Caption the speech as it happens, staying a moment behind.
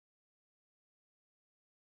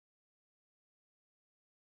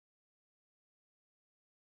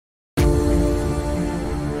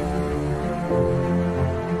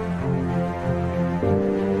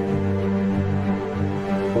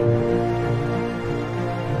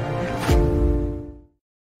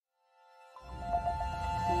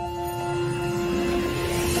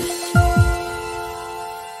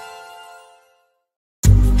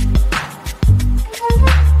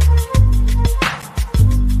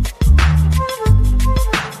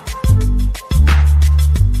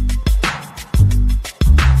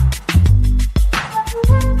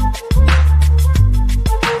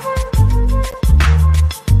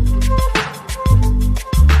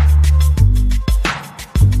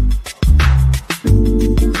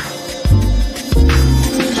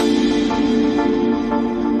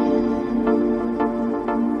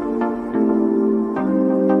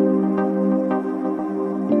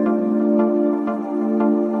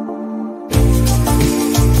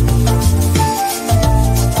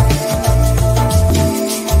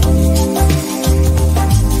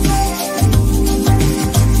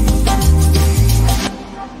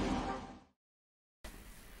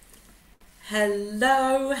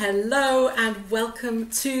Hello, hello, and welcome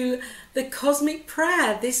to the Cosmic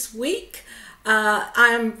Prayer this week. I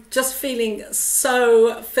am just feeling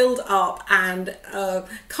so filled up and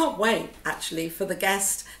can't wait actually for the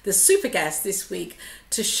guest, the super guest this week,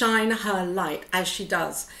 to shine her light as she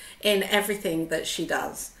does in everything that she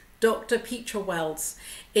does. Dr. Petra Weldes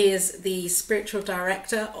is the spiritual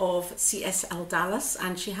director of CSL Dallas,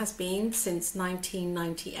 and she has been since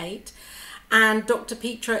 1998. And Dr.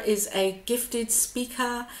 Petra is a gifted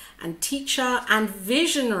speaker and teacher and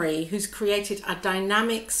visionary who's created a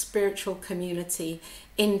dynamic spiritual community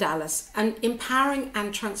in Dallas and empowering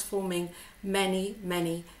and transforming many,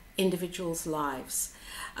 many individuals' lives.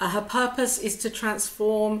 Her purpose is to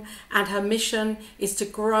transform, and her mission is to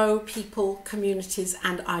grow people, communities,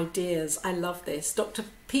 and ideas. I love this. Dr.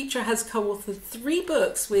 Petra has co-authored 3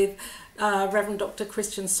 books with Reverend Dr.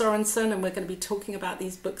 Christian Sorensen, and we're going to be talking about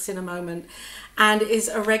these books in a moment, and is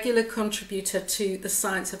a regular contributor to the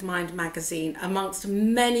Science of Mind magazine, amongst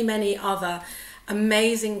many, many other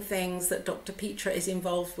amazing things that Dr. Petra is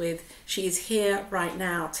involved with. She is here right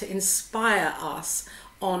now to inspire us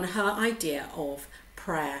on her idea of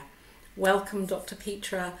prayer. Welcome, Dr.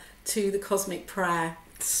 Petra, to the Cosmic Prayer.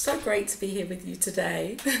 It's so great to be here with you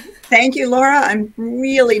today. Thank you, Laura. I'm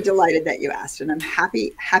really delighted that you asked, and I'm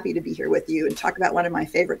happy to be here with you and talk about one of my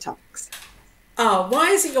favorite topics. Why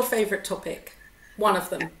is it your favorite topic? One of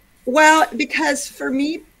them. Well, because for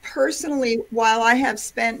me personally, while I have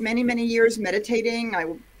spent many, many years meditating,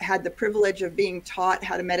 I had the privilege of being taught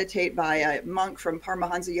how to meditate by a monk from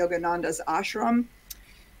Paramahansa Yogananda's ashram.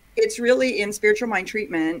 It's really in spiritual mind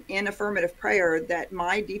treatment, in affirmative prayer, that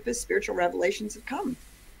my deepest spiritual revelations have come.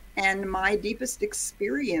 And my deepest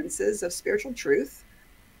experiences of spiritual truth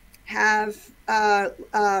have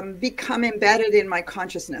become embedded in my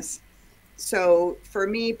consciousness. So for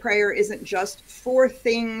me, prayer isn't just for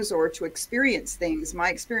things or to experience things. My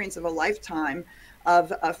experience of a lifetime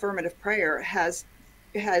of affirmative prayer has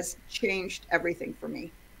changed everything for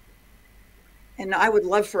me. And I would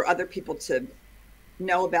love for other people to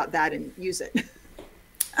know about that and use it.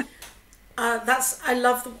 I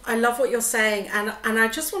love what you're saying, and I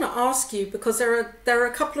just want to ask you, because there are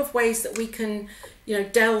a couple of ways that we can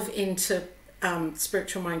delve into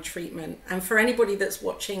spiritual mind treatment. And for anybody that's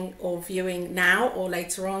watching or viewing now or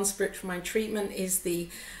later on, spiritual mind treatment is the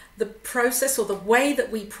process or the way that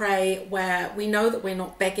we pray, where we know that we're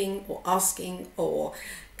not begging or asking or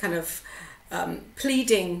kind of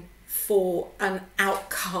pleading for an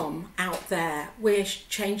outcome out there. We're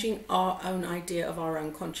changing our own idea of our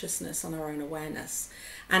own consciousness and our own awareness.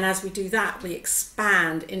 And as we do that, we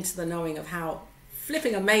expand into the knowing of how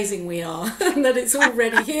flipping amazing we are and that it's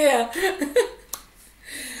already here.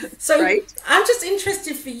 So right. I'm just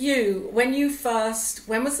interested for you, when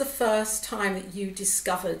was the first time that you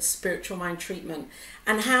discovered spiritual mind treatment,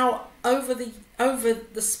 and how over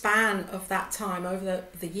the span of that time, over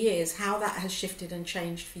the years, how that has shifted and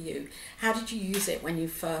changed for you? How did you use it when you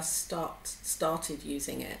first started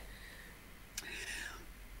using it?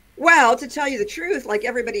 Well, to tell you the truth, like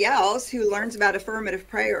everybody else who learns about affirmative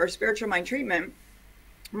prayer or spiritual mind treatment,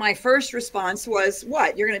 my first response was,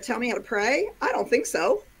 what? You're going to tell me how to pray? I don't think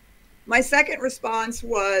so. My second response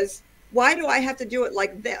was, why do I have to do it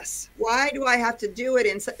like this? Why do I have to do it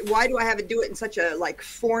why do I have to do it in such a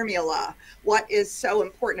formula? What is so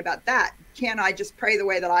important about that? Can't I just pray the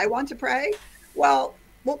way that I want to pray? Well,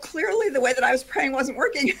 clearly the way that I was praying wasn't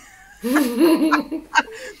working.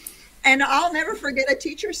 And I'll never forget a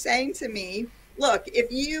teacher saying to me, look,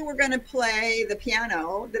 if you were going to play the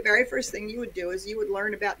piano, the very first thing you would do is you would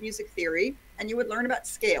learn about music theory, and you would learn about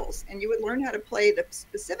scales, and you would learn how to play the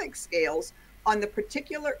specific scales on the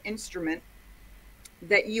particular instrument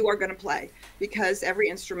that you are going to play, because every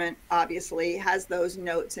instrument obviously has those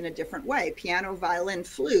notes in a different way. Piano, violin,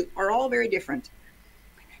 flute are all very different.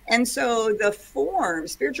 And so the form,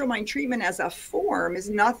 spiritual mind treatment as a form, is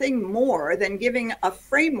nothing more than giving a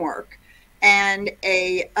framework and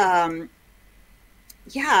I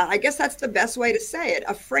guess that's the best way to say it,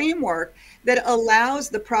 a framework that allows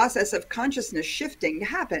the process of consciousness shifting to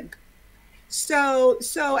happen. So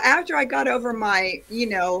after I got over my,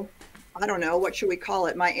 I don't know, what should we call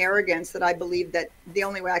it, my arrogance that I believed that the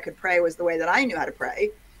only way I could pray was the way that I knew how to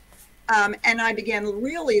pray. And I began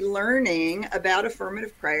really learning about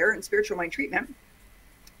affirmative prayer and spiritual mind treatment.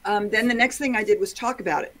 Then the next thing I did was talk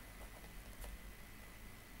about it.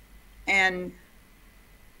 And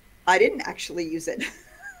I didn't actually use it.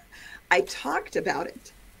 I talked about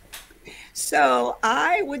it. So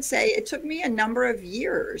I would say it took me a number of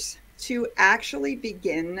years to actually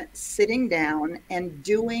begin sitting down and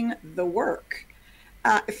doing the work.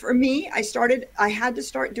 For me, I had to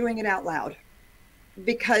start doing it out loud,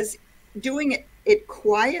 because doing it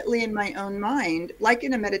quietly in my own mind, like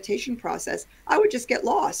in a meditation process, I would just get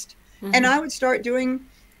lost. And I would start doing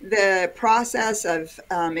the process of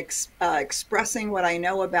expressing what I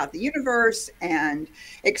know about the universe and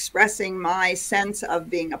expressing my sense of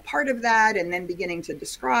being a part of that, and then beginning to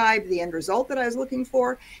describe the end result that I was looking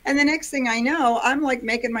for. And the next thing I know, I'm like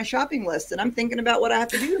making my shopping list and I'm thinking about what I have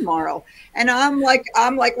to do tomorrow. And I'm like,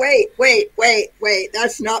 wait,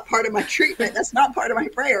 that's not part of my treatment. That's not part of my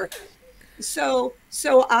prayer. So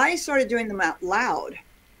I started doing them out loud.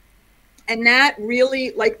 And that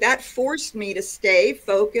really, like, that forced me to stay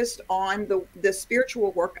focused on the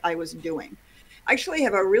spiritual work I was doing. I actually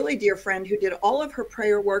have a really dear friend who did all of her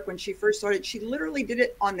prayer work when she first started. She literally did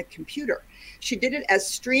it on the computer. She did it as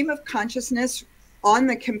stream of consciousness on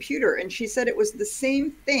the computer. And she said it was the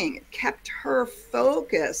same thing. It kept her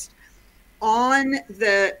focused on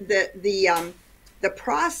the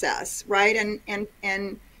process, right?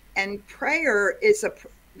 And prayer is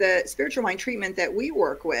the spiritual mind treatment that we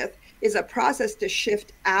work with is a process to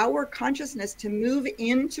shift our consciousness to move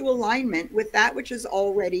into alignment with that which is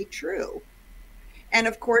already true. And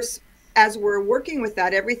of course, as we're working with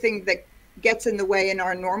that, everything that gets in the way in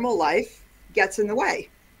our normal life gets in the way.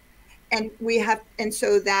 And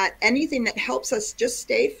so that anything that helps us just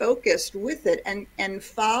stay focused with it and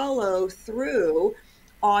follow through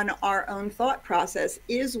on our own thought process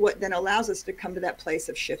is what then allows us to come to that place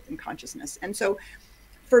of shift in consciousness. And so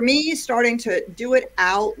for me, starting to do it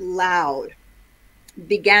out loud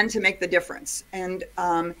began to make the difference. And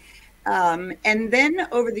then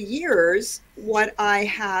over the years, what I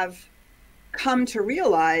have come to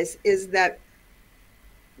realize is that,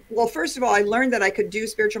 well, first of all, I learned that I could do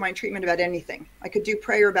spiritual mind treatment about anything. I could do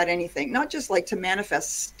prayer about anything, not just like to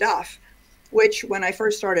manifest stuff, which when I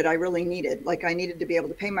first started, I really needed. Like, I needed to be able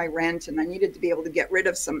to pay my rent, and I needed to be able to get rid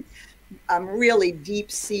of some really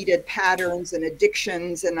deep-seated patterns and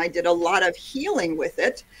addictions, and I did a lot of healing with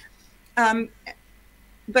it.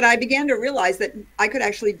 But I began to realize that I could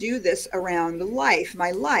actually do this around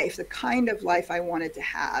my life, the kind of life I wanted to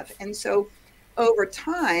have. And so over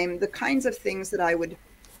time, the kinds of things that I would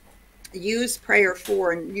use prayer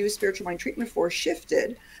for and use spiritual mind treatment for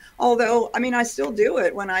shifted. Although, I mean, I still do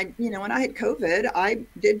it. When I had COVID, I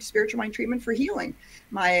did spiritual mind treatment for healing.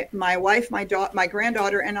 My wife, my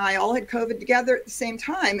granddaughter, and I all had COVID together at the same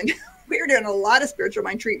time. And we were doing a lot of spiritual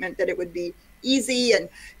mind treatment, that it would be easy and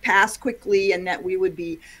pass quickly, and that we would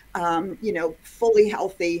be, fully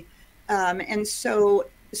healthy. And so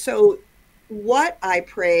what I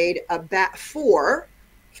prayed about for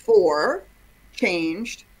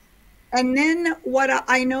changed. And then what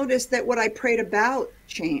I noticed that what I prayed about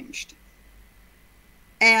changed.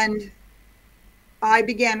 And I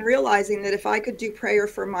began realizing that if I could do prayer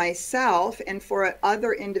for myself and for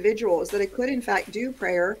other individuals, that I could in fact do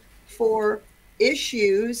prayer for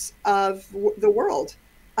issues of the world.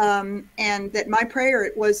 And that my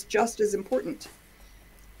prayer was just as important.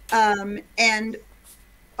 And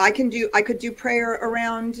I could do prayer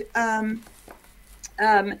around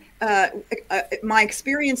my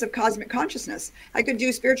experience of cosmic consciousness. I could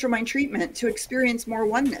do spiritual mind treatment to experience more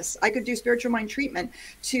oneness. I could do spiritual mind treatment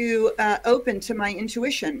to open to my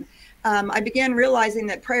intuition. I began realizing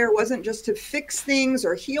that prayer wasn't just to fix things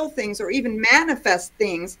or heal things or even manifest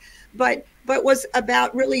things, but was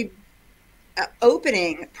about really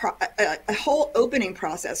opening a whole opening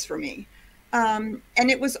process for me. And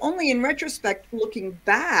it was only in retrospect, looking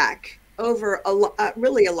back over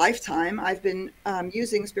really a lifetime. I've been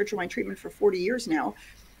using spiritual mind treatment for 40 years now,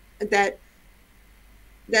 that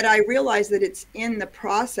I realized that it's in the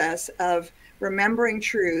process of remembering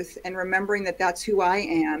truth and remembering that that's who I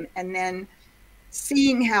am, and then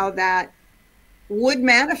seeing how that would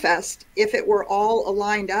manifest if it were all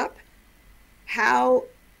aligned up, how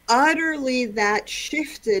utterly that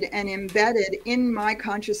shifted and embedded in my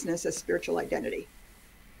consciousness as spiritual identity.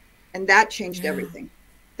 And that changed everything.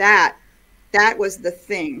 That was the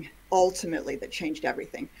thing ultimately that changed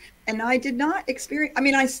everything. And I did not experience, I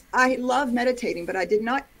mean, I love meditating, but I did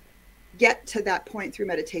not get to that point through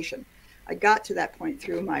meditation. I got to that point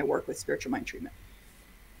through my work with spiritual mind treatment.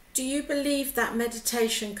 Do you believe that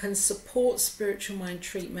meditation can support spiritual mind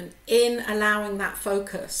treatment in allowing that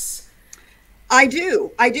focus? I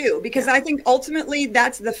do, because I think ultimately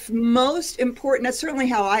that's the most important. That's certainly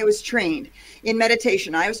how I was trained in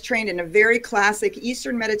meditation. I was trained in a very classic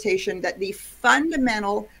Eastern meditation, that the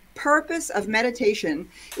fundamental purpose of meditation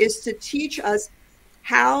is to teach us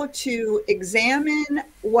how to examine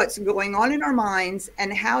what's going on in our minds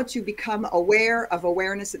and how to become aware of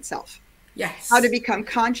awareness itself. Yes. how to become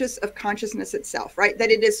conscious of consciousness itself, right?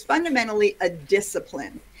 That it is fundamentally a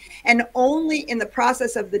discipline. And only in the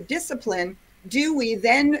process of the discipline do we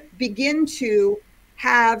then begin to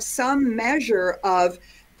have some measure of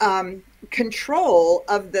control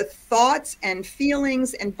of the thoughts and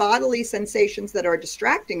feelings and bodily sensations that are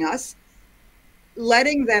distracting us,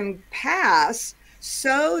 letting them pass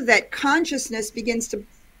so that consciousness begins to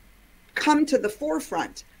come to the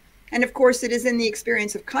forefront. And of course, it is in the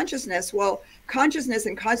experience of consciousness. Well, consciousness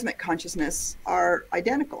and cosmic consciousness are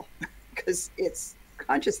identical because it's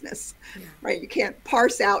consciousness, right? You can't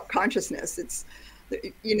parse out consciousness. It's,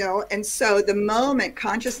 and so the moment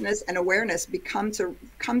consciousness and awareness come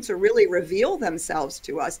to really reveal themselves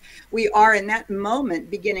to us, we are in that moment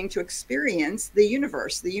beginning to experience the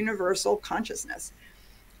universe, the universal consciousness.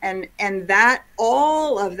 And that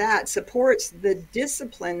all of that supports the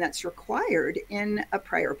discipline that's required in a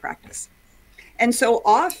prayer practice. And so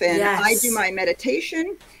often I do my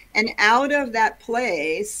meditation, and out of that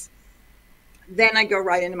place, then I go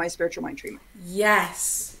right into my spiritual mind treatment.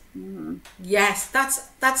 Yes. Mm-hmm. Yes,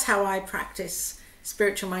 that's how I practice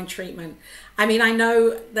spiritual mind treatment. I mean, I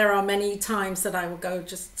know there are many times that I will go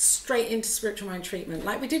just straight into spiritual mind treatment,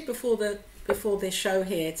 like we did before this show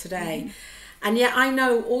here today. Mm-hmm. And yet I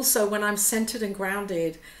know also when I'm centered and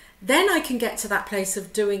grounded, then I can get to that place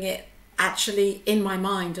of doing it actually in my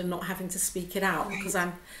mind and not having to speak it out, because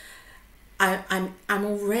I'm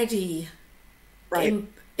already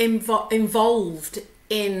involved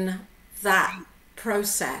in that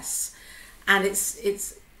process. And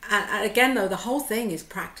it's again, though, the whole thing is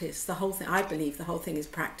practice. I believe the whole thing is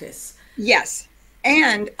practice. Yes.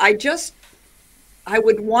 And I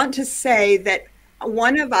would want to say that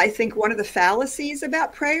one of the fallacies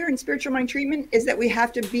about prayer and spiritual mind treatment is that we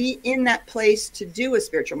have to be in that place to do a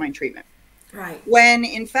spiritual mind treatment. Right. When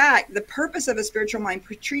in fact, the purpose of a spiritual mind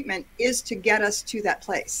treatment is to get us to that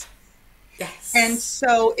place. Yes. And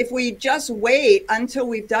so if we just wait until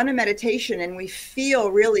we've done a meditation and we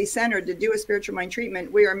feel really centered to do a spiritual mind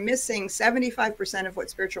treatment, we are missing 75% of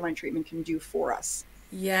what spiritual mind treatment can do for us.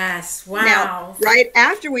 Yes. Wow. Now, right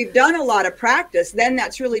after we've done a lot of practice, then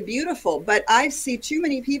that's really beautiful. But I see too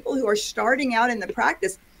many people who are starting out in the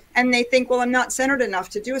practice and they think, well, I'm not centered enough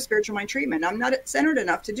to do a spiritual mind treatment. I'm not centered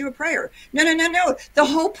enough to do a prayer. No. The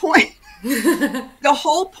whole point, the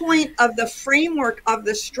whole point of the framework of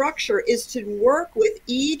the structure is to work with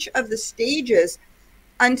each of the stages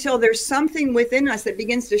until there's something within us that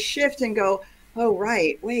begins to shift and go, oh,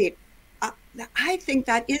 right, wait, I think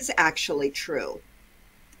that is actually true.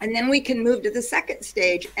 And then we can move to the second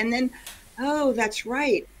stage. And then, oh, that's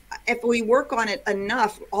right. If we work on it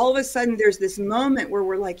enough, all of a sudden there's this moment where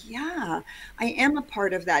we're like, yeah, I am a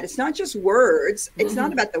part of that. It's not just words. It's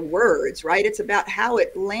not about the words, right? It's about how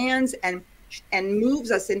it lands and moves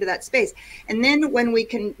us into that space. And then when we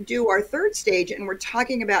can do our third stage and we're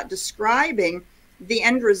talking about describing the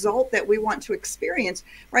end result that we want to experience,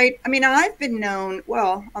 right? I mean, I've been known,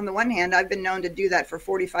 well, on the one hand, I've been known to do that for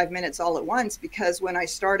 45 minutes all at once, because when I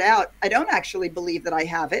start out, I don't actually believe that I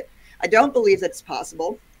have it. I don't believe that it's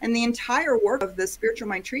possible. And the entire work of the spiritual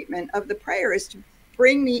mind treatment of the prayer is to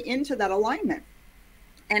bring me into that alignment.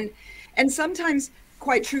 And sometimes,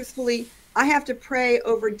 quite truthfully, I have to pray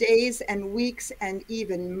over days and weeks and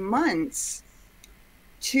even months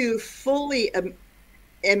to fully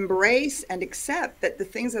embrace and accept that the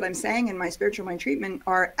things that I'm saying in my spiritual mind treatment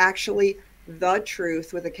are actually the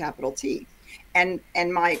truth with a capital T, and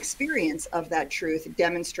my experience of that truth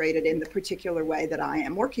demonstrated in the particular way that I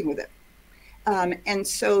am working with it. And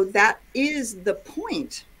so that is the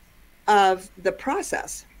point of the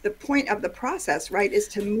process. The point of the process, right, is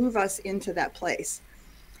to move us into that place.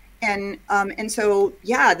 And so,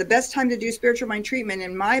 yeah, the best time to do spiritual mind treatment,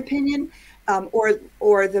 in my opinion,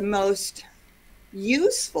 or the most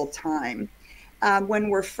useful time when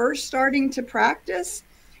we're first starting to practice,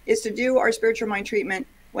 is to do our spiritual mind treatment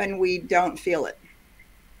when we don't feel it.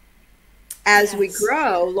 As we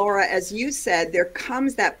grow, Laura, as you said, there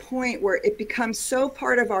comes that point where it becomes so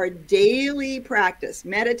part of our daily practice,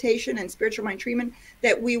 meditation and spiritual mind treatment,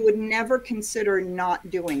 that we would never consider not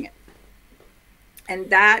doing it. And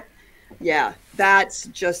that, that's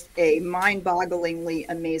just a mind-bogglingly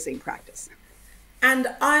amazing practice. And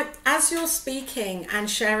as you're speaking and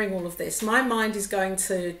sharing all of this, my mind is going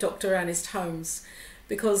to Dr. Ernest Holmes,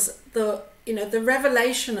 because the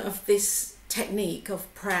revelation of this technique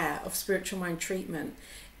of prayer, of spiritual mind treatment,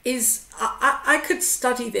 is I could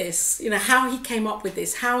study this, how he came up with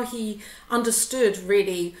this, how he understood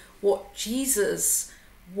really what Jesus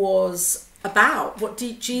was about, what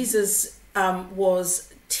Jesus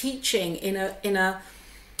was teaching in a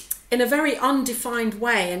in a very undefined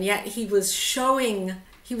way, and yet he was showing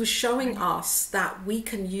us that we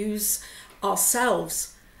can use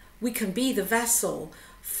ourselves, we can be the vessel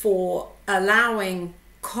for allowing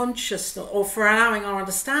consciousness, or for allowing our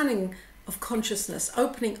understanding of consciousness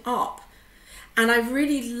opening up. And I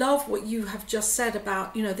really love what you have just said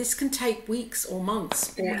about, this can take weeks or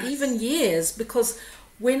months or even years, because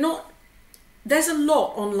there's a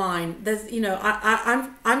lot online. There's,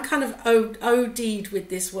 I'm kind of OD'd with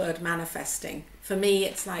this word manifesting. For me,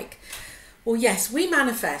 it's like, well, yes, we're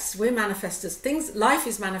manifestors. Life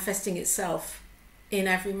is manifesting itself in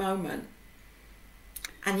every moment.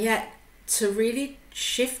 And yet, to really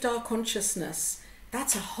shift our consciousness,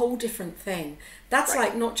 that's a whole different thing. That's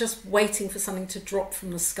like not just waiting for something to drop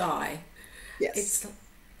from the sky. Yes.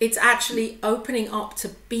 It's actually opening up to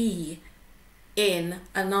be in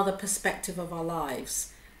another perspective of our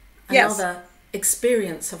lives, another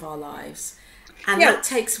experience of our lives. And that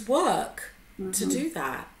takes work to do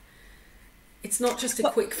that. It's not just a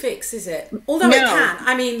quick fix, is it? Although it can.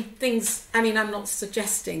 I'm not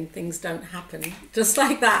suggesting things don't happen just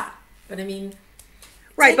like that. But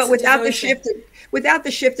right, but without the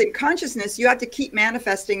shift in consciousness, you have to keep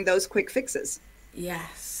manifesting those quick fixes.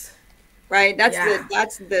 Yes. Right. That's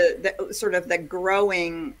the sort of the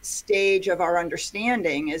growing stage of our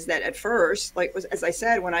understanding, is that at first, as I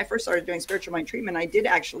said, when I first started doing spiritual mind treatment, I did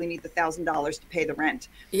actually need the $1,000 to pay the rent.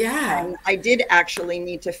 Yeah. And I did actually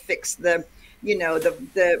need to fix the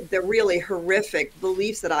really horrific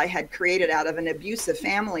beliefs that I had created out of an abusive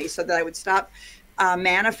family, so that I would stop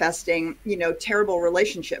manifesting, terrible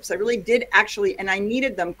relationships. I really did actually, and I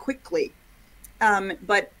needed them quickly.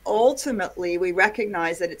 But ultimately, we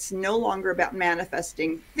recognize that it's no longer about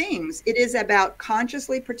manifesting things. It is about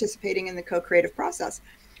consciously participating in the co-creative process.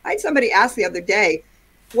 I had somebody ask the other day,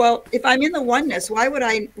 well, if I'm in the oneness, why would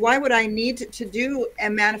I need to do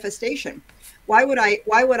a manifestation? Why would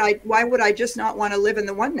I just not want to live in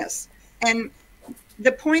the oneness? And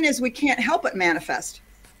the point is, we can't help but manifest.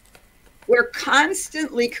 We're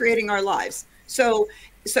constantly creating our lives. So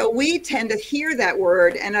we tend to hear that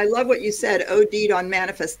word, and I love what you said, OD'd on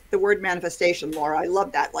the word manifestation, Laura. I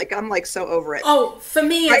love that. I'm so over it. Oh, for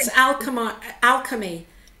me, it's alchemy.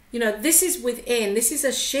 This is within. This is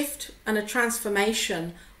a shift and a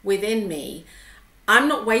transformation within me. I'm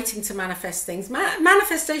not waiting to manifest things.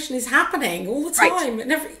 Manifestation is happening all the time.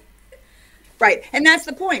 Right. And that's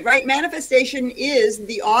the point, right? Manifestation is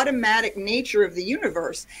the automatic nature of the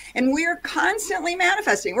universe. And we're constantly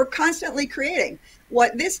manifesting. We're constantly creating.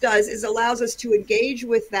 What this does is allows us to engage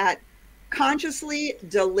with that consciously,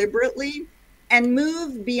 deliberately, and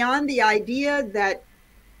move beyond the idea that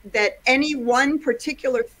any one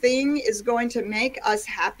particular thing is going to make us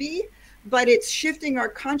happy, but it's shifting our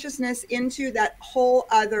consciousness into that whole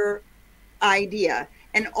other idea.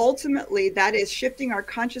 And ultimately, that is shifting our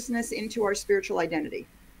consciousness into our spiritual identity.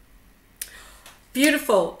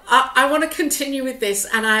 Beautiful. I want to continue with this.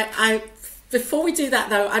 And I before we do that,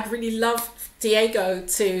 though, I'd really love Diego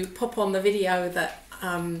to pop on the video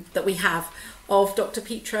that we have of Dr.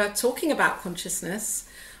 Petra talking about consciousness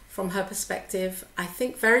from her perspective, I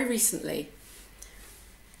think very recently.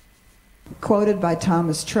 Quoted by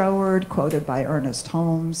Thomas Troward, quoted by Ernest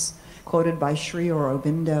Holmes, quoted by Sri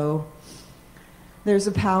Aurobindo. There's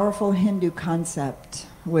a powerful Hindu concept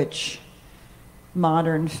which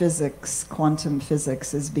modern physics, quantum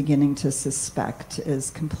physics, is beginning to suspect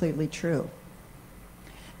is completely true.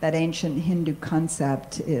 That ancient Hindu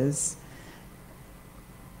concept is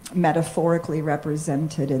metaphorically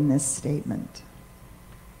represented in this statement.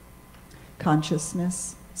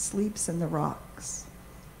 Consciousness sleeps in the rocks,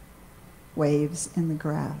 waves in the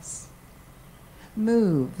grass,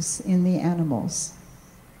 moves in the animals,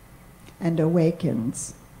 and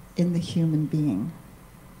awakens in the human being.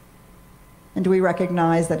 And we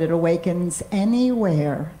recognize that it awakens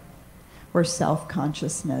anywhere where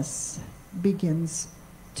self-consciousness begins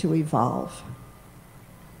to evolve,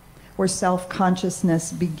 where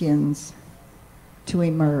self-consciousness begins to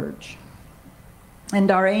emerge.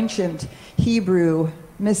 And our ancient Hebrew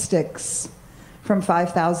mystics from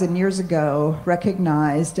 5,000 years ago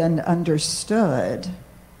recognized and understood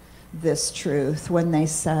this truth when they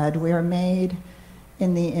said, we are made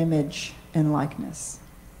in the image and likeness.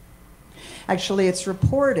 Actually, it's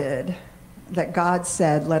reported that God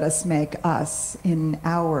said, let us make us in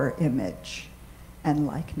our image and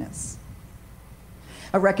likeness.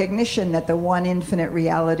 A recognition that the one infinite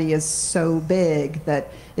reality is so big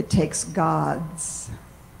that it takes gods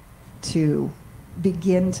to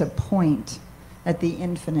begin to point at the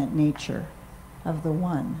infinite nature of the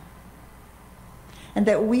one. And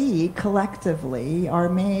that we collectively are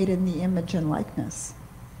made in the image and likeness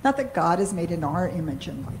Not that God is made in our image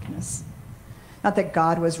and likeness. Not that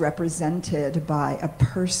God was represented by a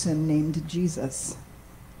person named Jesus,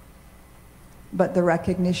 but the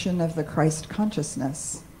recognition of the Christ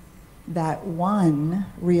consciousness, that realization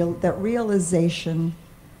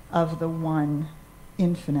of the one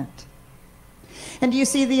infinite. And you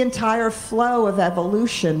see the entire flow of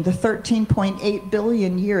evolution, the 13.8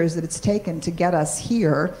 billion years that it's taken to get us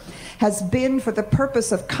here, has been for the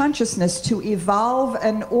purpose of consciousness to evolve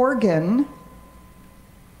an organ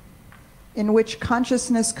in which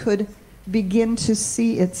consciousness could begin to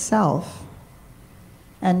see itself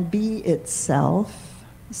and be itself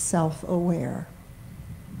self-aware.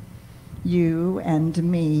 You and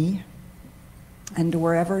me, and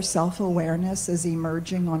wherever self-awareness is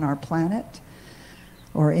emerging on our planet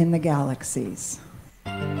or in the galaxies.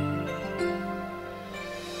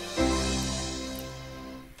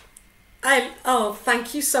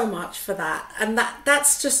 Thank you so much for that. And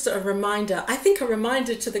that's just a reminder. I think a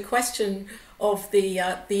reminder to the question of the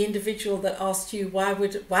individual that asked you, why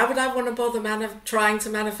would I want to bother trying to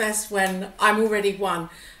manifest when I'm already one?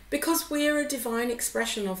 Because we're a divine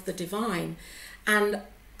expression of the divine. And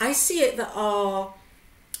I see it that our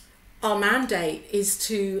mandate is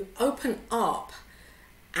to open up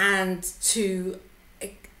and to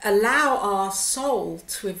allow our soul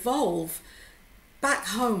to evolve back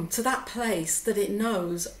home to that place that it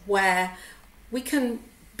knows, where we can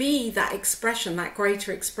be that expression, that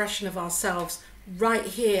greater expression of ourselves right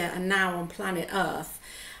here and now on planet Earth.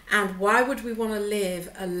 And why would we want to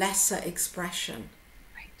live a lesser expression?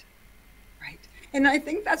 Right. And I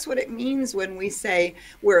think that's what it means when we say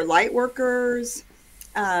we're light workers,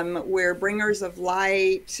 we're bringers of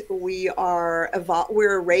light,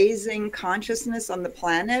 we're raising consciousness on the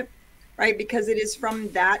planet. Right? Because it is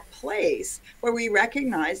from that place where we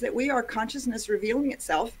recognize that we are consciousness revealing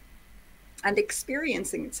itself and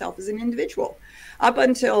experiencing itself as an individual. Up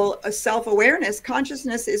until a self-awareness,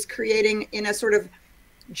 consciousness is creating in a sort of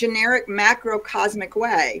generic macrocosmic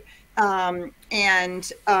way. Again,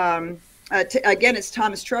 it's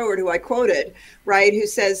Thomas Troward, who I quoted, right, who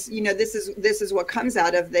says, this is what comes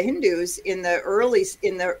out of the Hindus in the early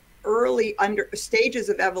stages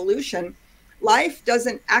of evolution. Life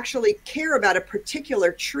doesn't actually care about a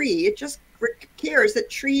particular tree. It just cares that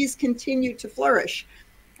trees continue to flourish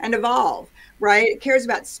and evolve, right? It cares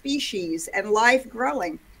about species and life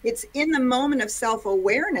growing. It's in the moment of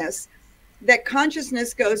self-awareness that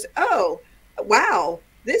consciousness goes, oh, wow,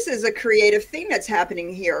 this is a creative thing that's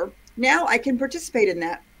happening here. Now I can participate in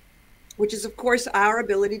that, which is, of course, our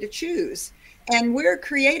ability to choose. And we're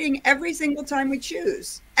creating every single time we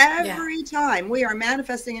choose. Every time we are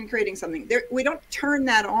manifesting and creating something. We don't turn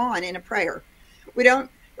that on in a prayer. We don't,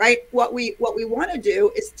 right? What we want to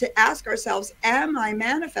do is to ask ourselves, am I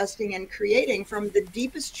manifesting and creating from the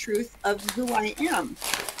deepest truth of who I am,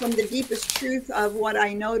 from the deepest truth of what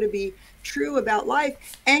I know to be true about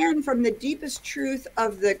life, and from the deepest truth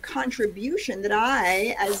of the contribution that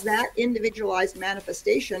I, as that individualized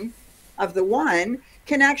manifestation of the one,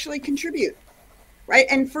 can actually contribute. Right.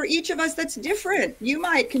 And for each of us, that's different. You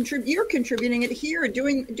might contribute. You're contributing it here,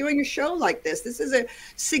 doing a show like this. This is a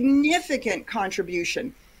significant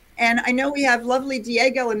contribution. And I know we have lovely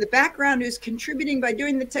Diego in the background who's contributing by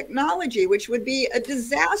doing the technology, which would be a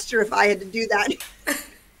disaster if I had to do that.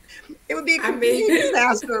 It would be a complete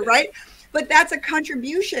disaster, right? But that's a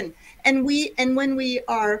contribution. And when we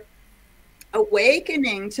are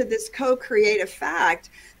awakening to this co-creative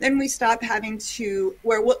fact, then we stop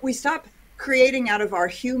we stop creating out of our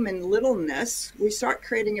human littleness, we start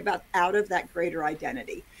creating out of that greater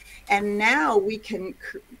identity. And now we can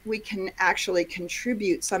actually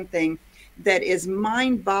contribute something that is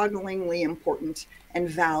mind-bogglingly important and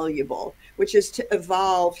valuable, which is to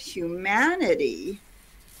evolve humanity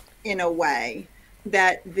in a way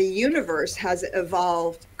that the universe has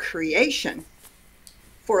evolved creation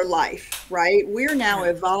for life, right? We're now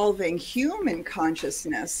evolving human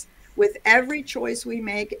consciousness with every choice we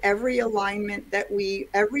make, every alignment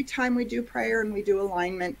every time we do prayer and we do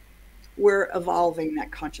alignment, we're evolving that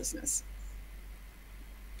consciousness.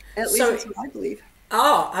 At least that's what I believe.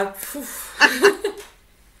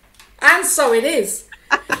 And so it is.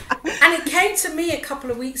 And it came to me a couple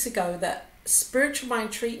of weeks ago that spiritual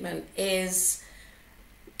mind treatment is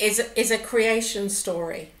a creation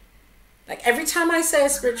story. Like every time I say a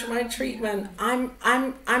spiritual mind treatment, I'm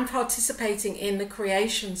participating in the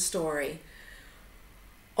creation story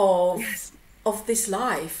of this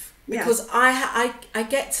life, because I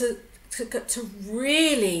get to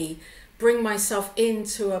really bring myself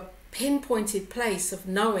into a pinpointed place of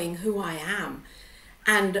knowing who I am,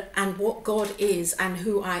 and what God is and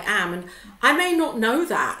who I am. And I may not know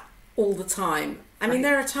that all the time. I mean,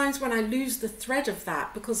 there are times when I lose the thread of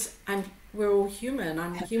that because we're all human.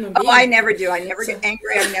 I'm a human being. Oh, I never do. I never get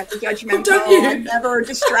angry. I'm never judgmental. Don't you? I'm never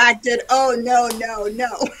distracted. Oh, no, no, no.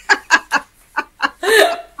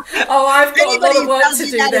 Oh, I've got Anybody a lot of work tells to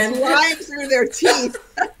you do that then. is lying through their teeth.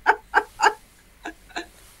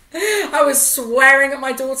 I was swearing at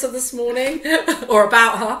my daughter this morning, or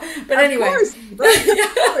about her. But anyway, Of course,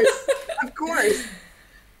 right, of course.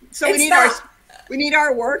 So we need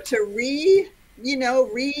our work to re-engage,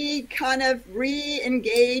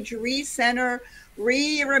 re-center,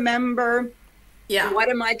 remember. Yeah. What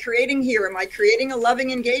am I creating here? Am I creating a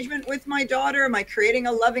loving engagement with my daughter? Am I creating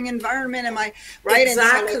a loving environment? Am I right?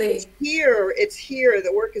 Exactly. And so it's here.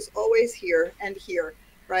 The work is always here and here,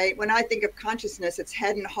 right? When I think of consciousness, it's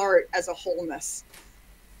head and heart as a wholeness.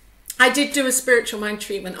 I did do a spiritual mind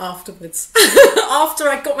treatment afterwards. After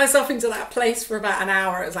I got myself into that place for about an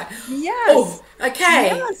hour, it was like, oh, okay,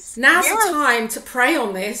 now's the time to pray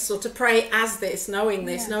on this, or to pray as this, knowing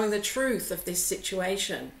the truth of this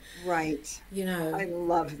situation. Right. You know, I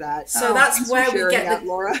love that. So that's where we get that,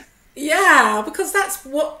 Laura. Yeah, because that's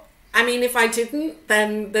what, I mean, if I didn't,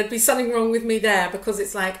 then there'd be something wrong with me there, because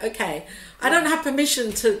it's like, okay, I don't have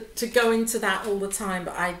permission to go into that all the time,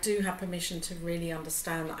 but I do have permission to really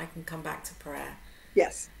understand that I can come back to prayer.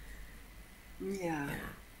 Yes. Yeah.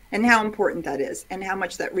 And how important that is, and how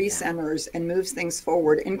much that recenters and moves things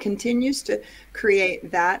forward and continues to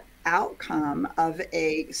create that outcome of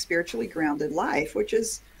a spiritually grounded life, which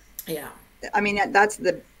is, I mean, that's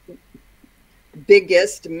the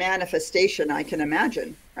biggest manifestation I can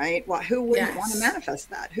imagine, right? Well, who wouldn't want to manifest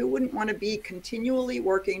that? Who wouldn't want to be continually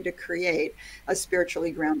working to create a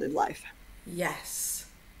spiritually grounded life? Yes.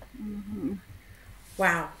 Mm-hmm.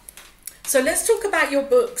 Wow. So let's talk about your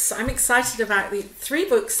books. I'm excited about the 3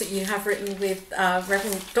 books that you have written with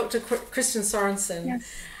Reverend Dr. Christian Sorensen. Yes.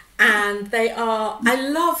 And they are,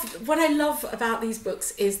 what I love about these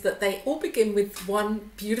books is that they all begin with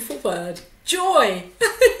one beautiful word, joy.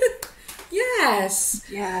 Yes.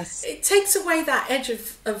 It takes away that edge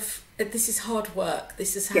of this is hard work.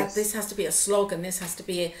 This has to be a slog, and this has to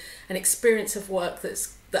be an experience of work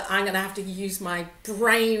that I'm going to have to use my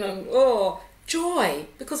brain and joy.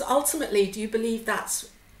 Because ultimately, do you believe that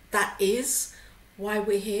is why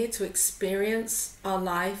we're here, to experience our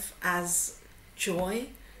life as joy?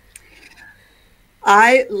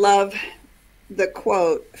 I love the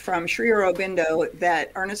quote from Sri Aurobindo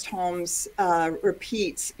that Ernest Holmes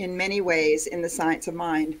repeats in many ways in The Science of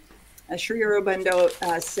Mind. Sri Aurobindo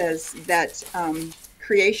says that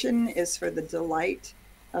creation is for the delight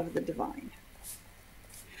of the divine.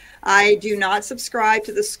 I do not subscribe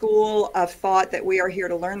to the school of thought that we are here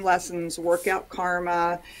to learn lessons, work out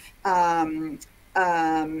karma,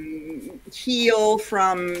 heal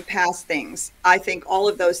from past things. I think all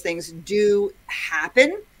of those things do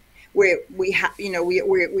happen. We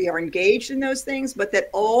are engaged in those things, but that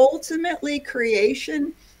ultimately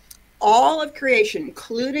creation, all of creation,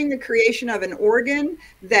 including the creation of an organ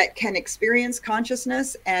that can experience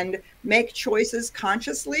consciousness and make choices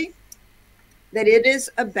consciously, that it is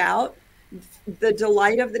about the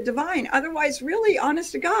delight of the divine. Otherwise, really,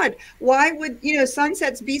 honest to God, why would,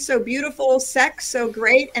 sunsets be so beautiful, sex so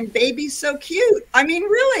great, and babies so cute? I mean,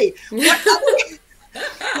 really,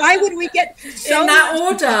 why would we get so in that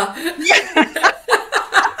order?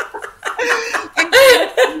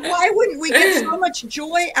 And why wouldn't we get so much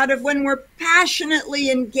joy out of when we're passionately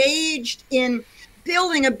engaged in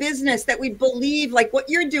building a business that we believe, like what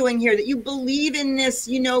you're doing here, that you believe in this,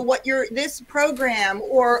 this program,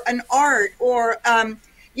 or an art, or a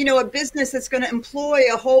business that's going to employ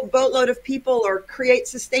a whole boatload of people or create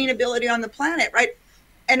sustainability on the planet, right?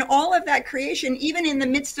 And all of that creation, even in the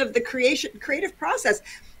midst of the creative process,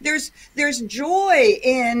 there's joy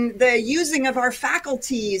in the using of our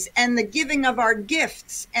faculties and the giving of our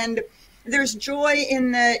gifts, and there's joy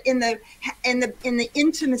in the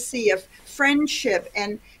intimacy of friendship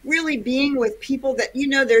and really being with people that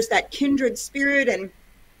there's that kindred spirit. And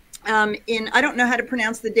I don't know how to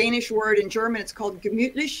pronounce the Danish word. In German it's called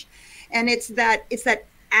gemütlich, and it's that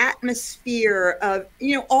atmosphere of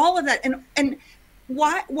all of that. And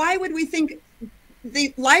why would we think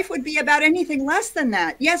the life would be about anything less than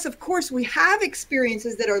that? Yes, of course we have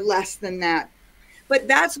experiences that are less than that, but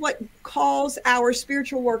that's what calls our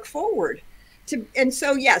spiritual work forward. So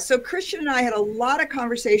Christian and I had a lot of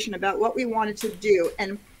conversation about what we wanted to do,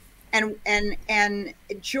 and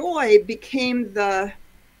joy became the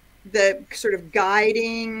sort of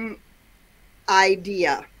guiding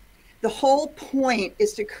idea, The whole point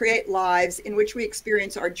is to create lives in which we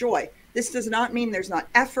experience our joy. This does not mean there's not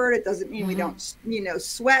effort. It doesn't mean we don't,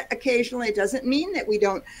 sweat occasionally. It doesn't mean that we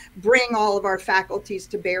don't bring all of our faculties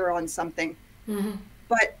to bear on something.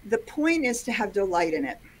 But the point is to have delight in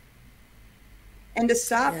it and to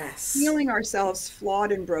stop feeling ourselves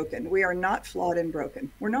flawed and broken. We are not flawed and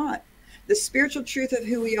broken. We're not. The spiritual truth of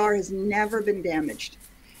who we are has never been damaged.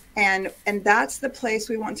 And that's the place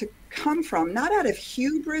we want to come from, not out of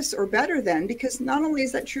hubris or better than, because not only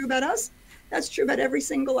is that true about us, that's true about every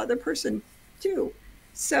single other person too.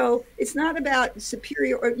 So it's not about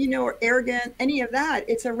superior or, or arrogant, any of that.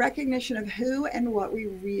 It's a recognition of who and what we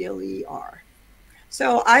really are.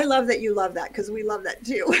 So I love that you love that, because we love that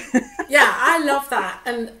too. Yeah, I love that.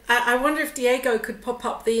 And I wonder if Diego could pop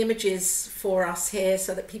up the images for us here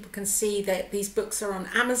so that people can see that these books are on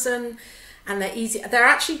Amazon and they're easy. They're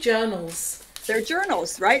actually journals. They're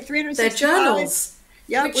journals, right? 365. They're journals.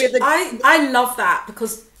 Yeah, I love that,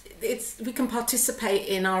 because we can participate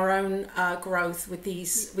in our own growth with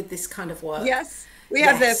this kind of work. Yes. We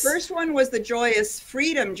have the first one was the Joyous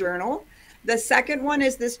Freedom Journal. The second one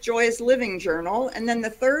is this Joyous Living Journal. And then the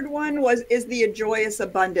third one is the Joyous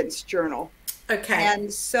Abundance Journal. Okay.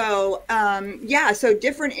 And so, so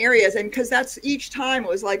different areas. And because that's each time it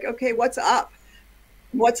was like, okay, what's up?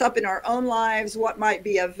 What's up in our own lives? What might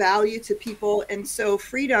be of value to people? And so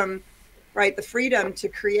freedom, right? The freedom to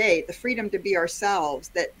create, the freedom to be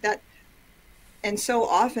ourselves, and so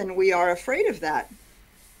often we are afraid of that.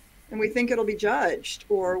 And we think it'll be judged,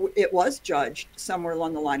 or it was judged somewhere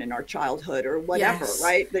along the line in our childhood or whatever,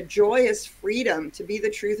 right? The joyous freedom to be the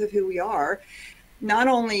truth of who we are, not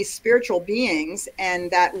only spiritual beings and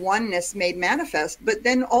that oneness made manifest, but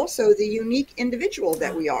then also the unique individual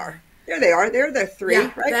that we are. There they are. They're the three,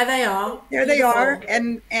 right? There they are. There they are.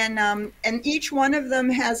 And each one of them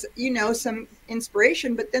has, some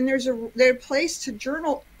inspiration, but then there's a place to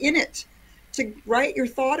journal in it, to write your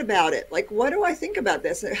thought about it. Like, what do I think about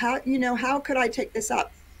this? How could I take this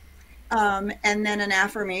up? And then an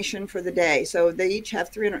affirmation for the day. So they each have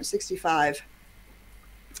 365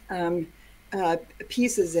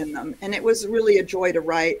 pieces in them. And it was really a joy to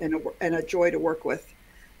write and a joy to work with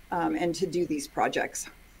and to do these projects.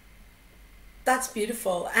 That's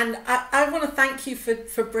beautiful. And I want to thank you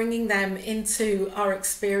for bringing them into our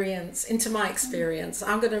experience, into my experience.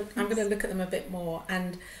 I'm going to look at them a bit more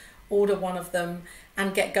and order one of them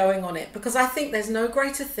and get going on it, because I think there's no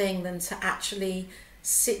greater thing than to actually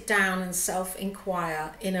sit down and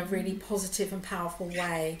self-inquire in a really positive and powerful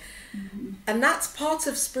way. And that's part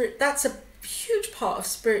of spirit. That's a huge part of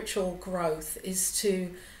spiritual growth, is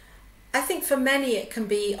to, I think for many it can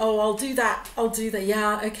be, I'll do that.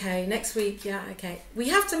 Yeah, okay. Next week. Yeah, okay. We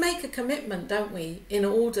have to make a commitment, don't we, in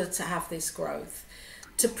order to have this growth.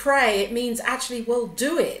 To pray, it means actually,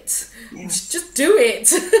 do it. Yes. Just do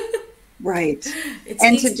it. Right.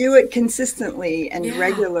 And to do it consistently and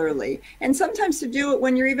regularly. And sometimes to do it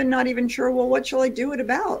when you're not even sure, what shall I do it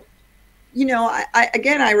about?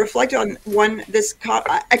 I reflect on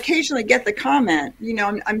I occasionally get the comment,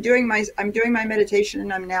 I'm doing my meditation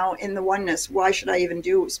and I'm now in the oneness. Why should I even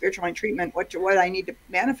do spiritual mind treatment? What I need to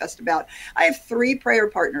manifest about? I have 3 prayer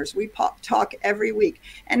partners. We talk every week.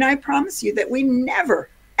 And I promise you that we never,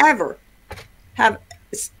 ever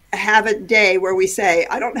have a day where we say,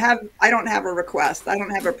 I don't have a request. I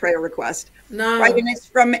don't have a prayer request. No. Right. And it's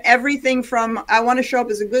from everything from, I want to show up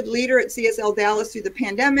as a good leader at CSL Dallas through the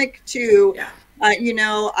pandemic to, I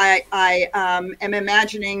am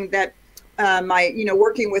imagining that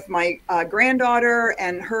working with my granddaughter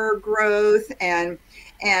and her growth and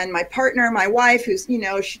my partner, my wife, who's,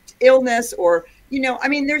 illness or,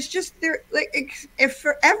 there's if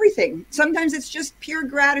for everything. Sometimes it's just pure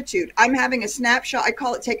gratitude. I'm having a snapshot. I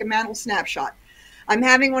call it take a mantle snapshot. I'm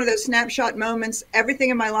having one of those snapshot moments. Everything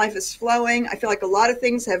in my life is flowing. I feel like a lot of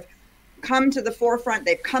things have come to the forefront.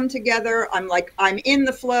 They've come together. I'm in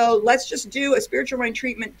the flow. Let's just do a spiritual mind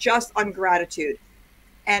treatment just on gratitude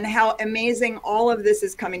and how amazing all of this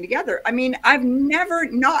is coming together. I've never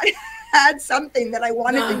not had something that I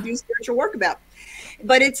wanted to do spiritual work about.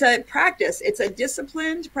 But it's a practice. It's a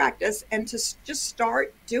disciplined practice. And to just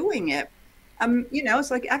start doing it,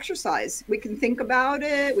 it's like exercise. We can think about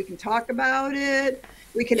it. We can talk about it.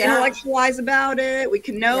 We can intellectualize about it. We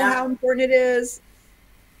can know how important it is.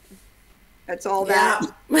 That's all that.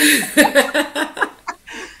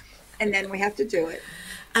 And then we have to do it.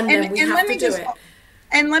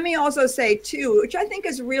 And let me also say, too, which I think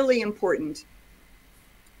is really important,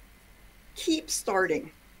 keep starting.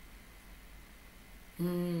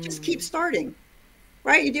 Just keep starting.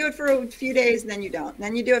 right? You do it for a few days and then you don't. And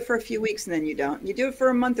then you do it for a few weeks and then you don't. You do it for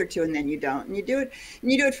a month or two and then you don't. And you do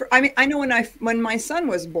it for, I mean, I know when my son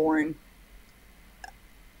was born,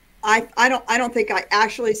 I don't think I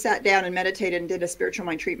actually sat down and meditated and did a spiritual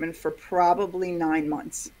mind treatment for probably 9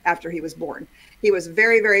 months after he was born. He was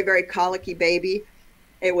very, very, very colicky baby.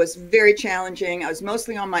 It was very challenging. I was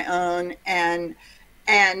mostly on my own, and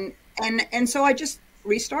so I just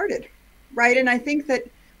restarted, right? And I think that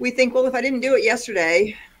we think, well, if I didn't do it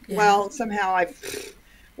yesterday, well, somehow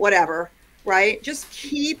whatever, right? Just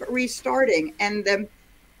keep restarting, and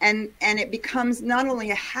it becomes not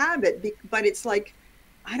only a habit, but it's like,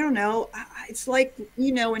 I don't know. It's like,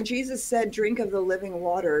 when Jesus said, drink of the living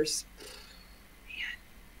waters, man,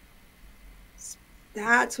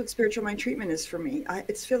 that's what spiritual mind treatment is for me.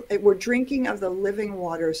 We're drinking of the living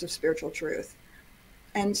waters of spiritual truth.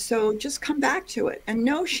 And so just come back to it, and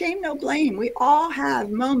no shame, no blame. We all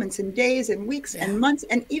have moments and days and weeks and months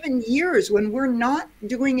and even years when we're not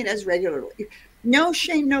doing it as regularly. No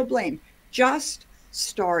shame, no blame. Just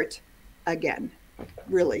start again,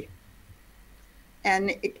 really.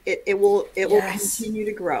 And it will continue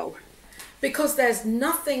to grow, because there's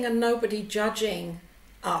nothing and nobody judging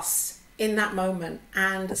us in that moment.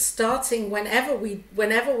 And starting whenever we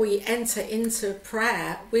enter into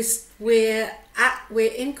prayer, we're at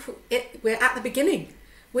the beginning.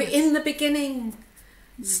 We're in the beginning,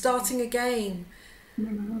 starting again.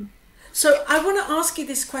 Mm-hmm. So I want to ask you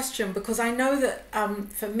this question, because I know that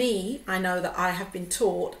for me, I know that I have been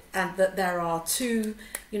taught, and that there are two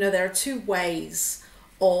ways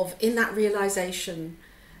of, in that realization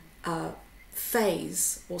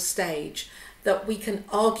phase or stage, that we can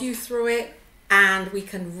argue through it and we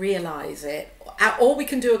can realize it, or we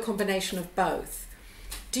can do a combination of both.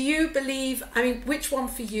 Do you believe, which one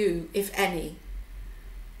for you, if any,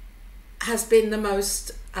 has been the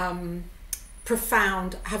most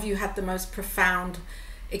profound? Have you had the most profound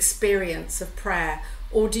experience of prayer,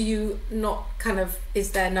 or do you not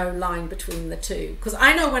is there no line between the two? Because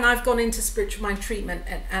I know when I've gone into spiritual mind treatment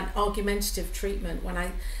and argumentative treatment, when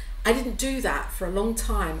I didn't do that for a long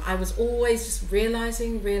time, I was always just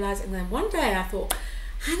realizing, and then one day I thought,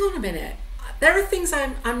 hang on a minute, there are things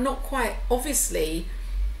I'm not quite obviously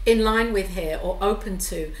in line with here or open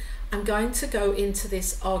to. I'm going to go into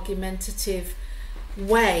this argumentative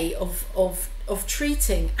way of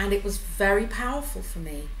treating, and it was very powerful for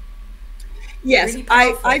me. Yes, really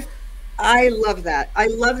I love that. I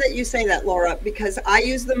love that you say that, Laura, because I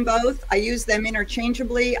use them both. I use them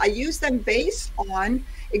interchangeably. I use them based on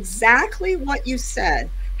exactly what you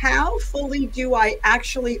said. How fully do I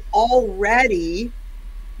actually already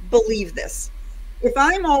believe this? If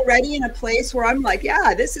I'm already in a place where I'm like,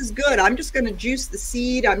 yeah, this is good, I'm just going to juice the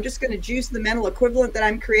seed, I'm just going to juice the mental equivalent that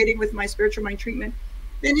I'm creating with my spiritual mind treatment,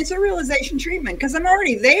 then it's a realization treatment, because I'm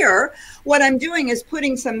already there. What I'm doing is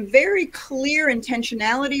putting some very clear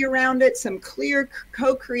intentionality around it, some clear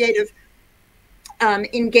co-creative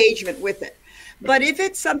engagement with it. But if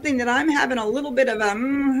it's something that I'm having a little bit of I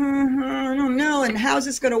don't know, and how's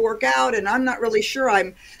this going to work out, and I'm not really sure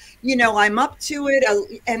I'm up to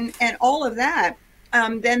it, and all of that,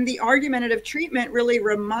 then the argumentative treatment really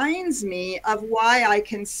reminds me of why I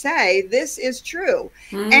can say this is true.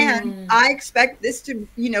 And I expect this to,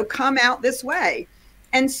 come out this way.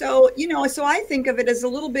 And so, so I think of it as a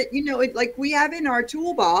little bit, like we have in our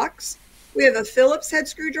toolbox, we have a Phillips head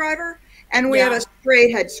screwdriver and we have a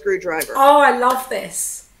straight head screwdriver. Oh, I love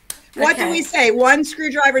this. What do we say? One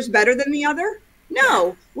screwdriver is better than the other?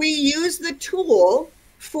 No, we use the tool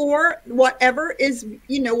for whatever is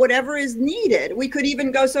needed. We could even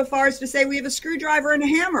go so far as to say we have a screwdriver and a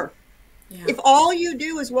hammer. Yeah. If all you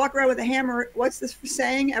do is walk around with a hammer, what's this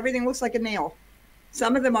saying? Everything looks like a nail.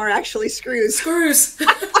 Some of them are actually screws. Screws. They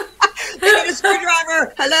need a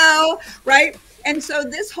screwdriver. Hello, right? And so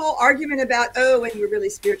this whole argument about, when we're really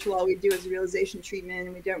spiritual, all we do is realization treatment,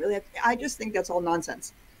 and we don't really have to, I just think that's all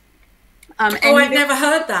nonsense. I've never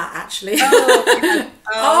heard that, actually. Yes.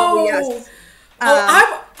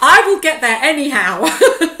 I will get there anyhow.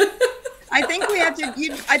 I think we have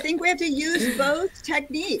to use both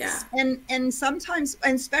techniques, and sometimes,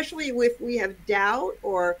 and especially if we have doubt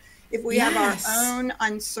or if we have our own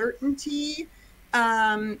uncertainty.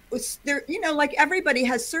 There, like everybody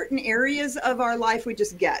has certain areas of our life we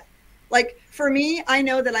just get. Like for me, I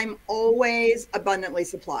know that I'm always abundantly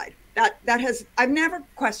supplied. I've never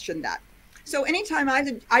questioned that. So anytime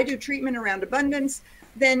I do treatment around abundance,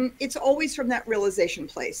 then it's always from that realization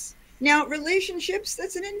place. Now, relationships,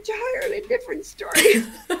 that's an entirely different story.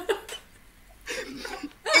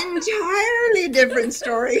 Entirely different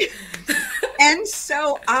story. And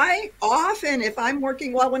so I often, if I'm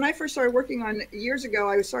working, well, when I first started working on years ago,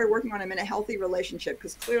 I started working on them in a healthy relationship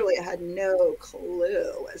because clearly I had no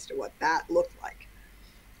clue as to what that looked like.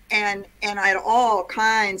 And I had all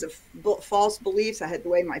kinds of false beliefs. I had the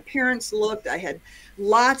way my parents looked. I had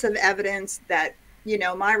lots of evidence that,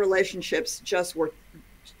 my relationships just were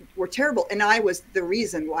terrible. And I was the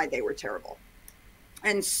reason why they were terrible.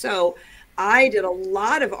 And so I did a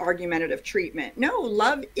lot of argumentative treatment. No,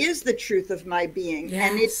 love is the truth of my being.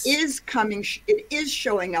 Yes. And it is coming, it is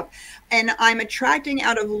showing up. And I'm attracting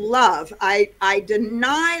out of love. I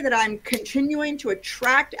deny that I'm continuing to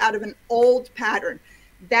attract out of an old pattern.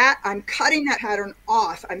 That I'm cutting that pattern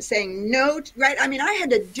off. I'm saying no, right? I mean, I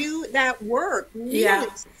had to do that work really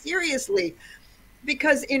seriously,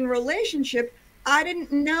 because in relationship, I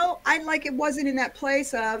didn't know, it wasn't in that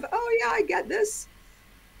place of, oh yeah, I get this.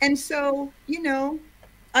 And so,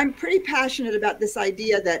 I'm pretty passionate about this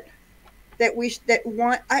idea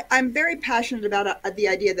I'm very passionate about the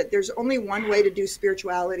idea that there's only one way to do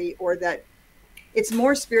spirituality, or that it's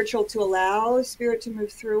more spiritual to allow spirit to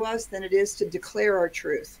move through us than it is to declare our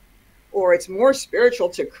truth, or it's more spiritual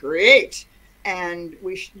to create. And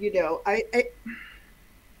we're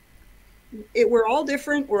all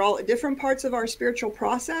different. We're all at different parts of our spiritual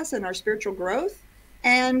process and our spiritual growth.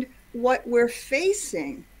 And what we're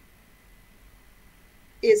facing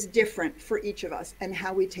is different for each of us and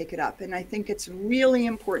how we take it up. And I think it's really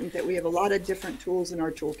important that we have a lot of different tools in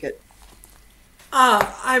our toolkit.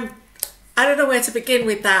 I don't know where to begin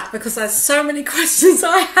with that, because there's so many questions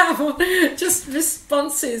I have on just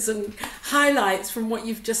responses and highlights from what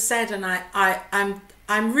you've just said. And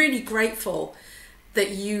I'm really grateful that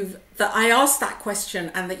I asked that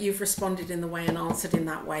question and that you've responded in the way and answered in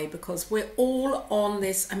that way, because we're all on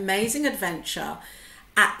this amazing adventure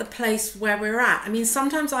at the place where we're at. I mean,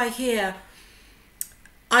 sometimes I do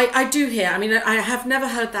hear, I mean, I have never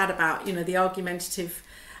heard that about, the argumentative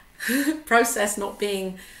process not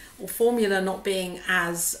being, or formula not being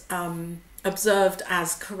as observed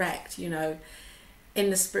as correct, in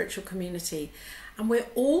the spiritual community. And we're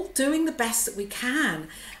all doing the best that we can.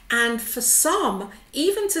 And for some,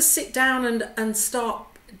 even to sit down and start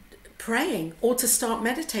praying, or to start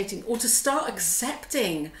meditating, or to start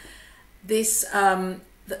accepting this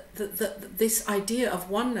this idea of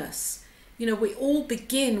oneness, we all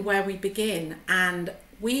begin where we begin. And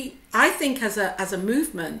I think as a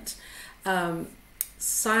movement,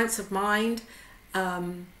 Science of Mind,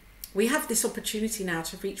 we have this opportunity now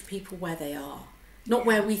to reach people where they are, not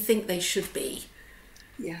where we think they should be.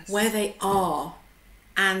 Yes. Where they are.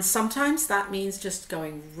 And sometimes that means just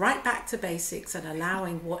going right back to basics and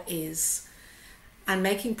allowing what is, and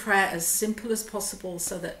making prayer as simple as possible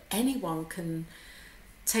so that anyone can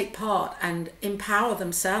take part and empower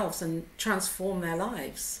themselves and transform their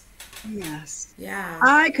lives. Yes. Yeah.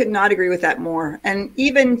 I could not agree with that more. And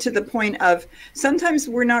even to the point of, sometimes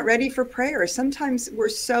we're not ready for prayer. Sometimes we're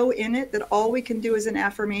so in it that all we can do is an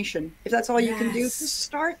affirmation. If that's all you can do, just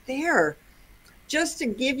start there. Just to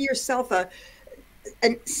give yourself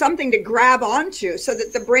something to grab onto, so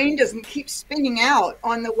that the brain doesn't keep spinning out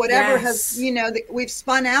on the whatever that we've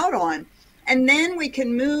spun out on. And then we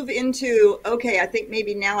can move into, okay, I think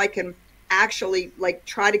maybe now I can actually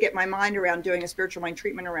try to get my mind around doing a spiritual mind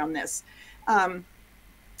treatment around this.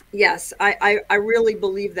 Yes, I really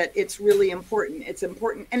believe that it's really important. It's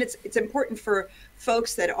important, and it's important for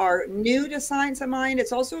folks that are new to Science of Mind.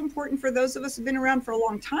 It's also important for those of us who've been around for a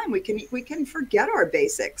long time. We can forget our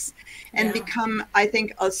basics and become, I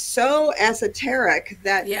think, so esoteric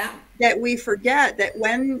that we forget that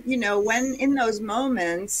when in those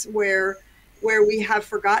moments where we have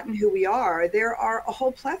forgotten who we are, there are a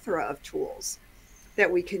whole plethora of tools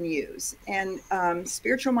that we can use. And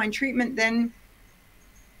spiritual mind treatment, then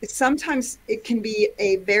sometimes it can be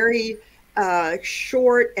a very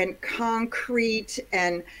short and concrete,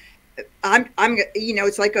 and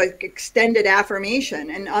it's like an extended affirmation.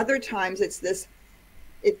 And other times it's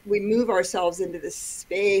we move ourselves into this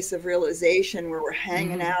space of realization where we're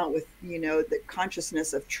hanging out with, the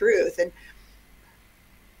consciousness of truth. And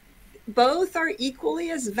both are equally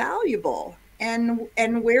as valuable. And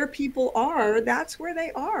where people are, that's where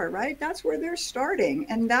they are, right? That's where they're starting.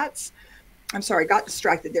 And I'm sorry, got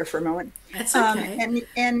distracted there for a moment. That's okay.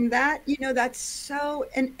 And that, that's so,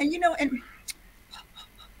 and I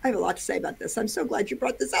have a lot to say about this. I'm so glad you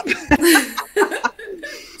brought this up.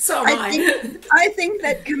 So I think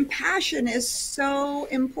that compassion is so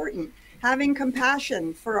important. Having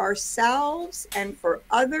compassion for ourselves and for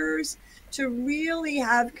others, to really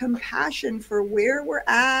have compassion for where we're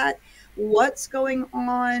at, what's going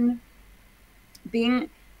on, being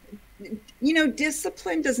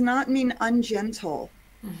discipline does not mean ungentle.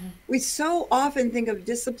 We so often think of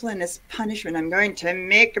discipline as punishment. I'm going to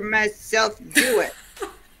make myself do it.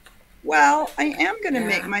 Well, I am going to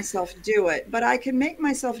make myself do it, but I can make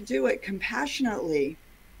myself do it compassionately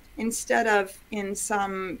instead of in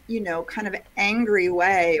some, kind of angry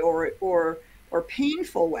way or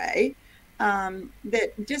painful way.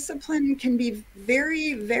 That discipline can be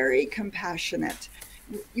very, very compassionate.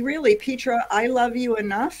 Really, Petra, I love you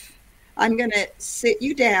enough. I'm going to sit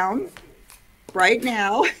you down right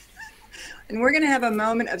now, and we're going to have a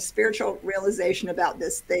moment of spiritual realization about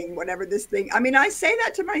this thing, whatever this thing. I mean, I say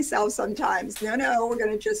that to myself sometimes. No, we're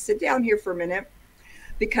going to just sit down here for a minute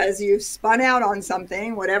because you've spun out on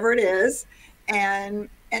something, whatever it is. And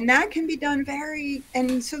that can be done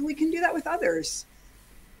and so we can do that with others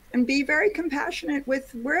and be very compassionate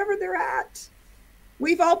with wherever they're at.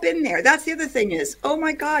 We've all been there. That's the other thing is, oh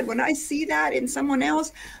my God, when I see that in someone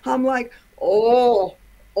else, I'm like, oh,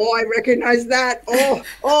 I recognize that.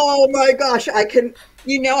 Oh my gosh, I can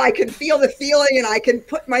feel the feeling, and I can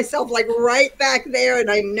put myself like right back there, and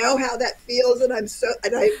I know how that feels, and I'm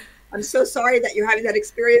so sorry that you're having that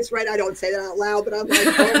experience, right? I don't say that out loud, but I'm like,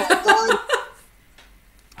 oh my God.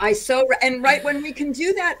 And right when we can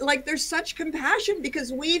do that, like there's such compassion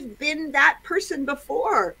because we've been that person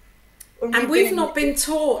before. And we've not been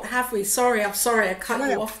taught, have we? Sorry, I cut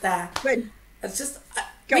you off there. Good. It's just,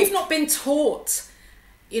 we've not been taught,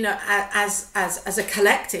 as a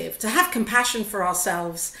collective, to have compassion for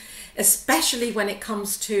ourselves, especially when it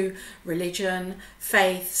comes to religion,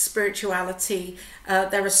 faith, spirituality.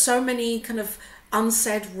 There are so many kind of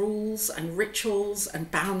unsaid rules and rituals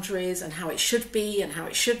and boundaries and how it should be and how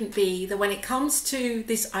it shouldn't be, that when it comes to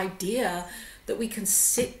this idea that we can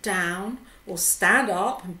sit down or stand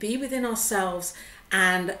up and be within ourselves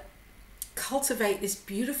and cultivate this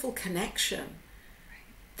beautiful connection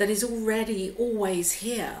that is already always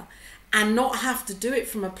here, and not have to do it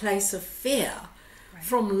from a place of fear,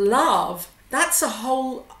 from love. That's a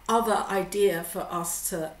whole other idea for us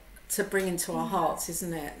to bring into our hearts,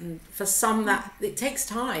 isn't it? And for some that it takes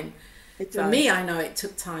time. For me, I know it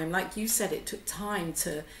took time. Like you said, it took time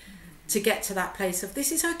to get to that place of,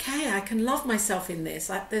 this is okay, I can love myself in this.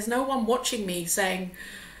 Like, there's no one watching me saying,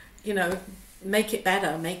 make it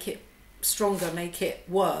better, make it stronger, make it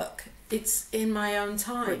work. It's in my own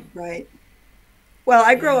time. Right. Well,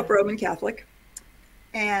 I grew up Roman Catholic,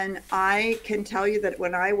 and I can tell you that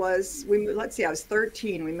when I was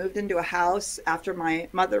 13, we moved into a house after my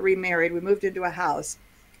mother remarried. We moved into a house,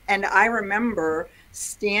 and I remember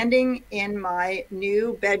standing in my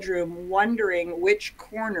new bedroom wondering which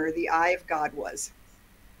corner the eye of God was,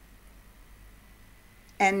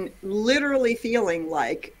 and literally feeling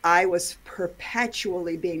like I was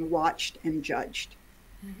perpetually being watched and judged.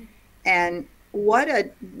 And what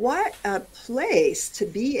a place to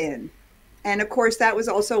be in. And of course that was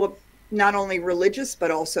also not only religious but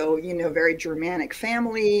also very Germanic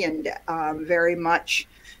family, and very much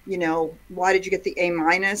why did you get the A-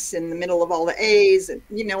 in the middle of all the A's, and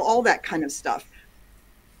all that kind of stuff.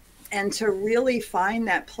 And to really find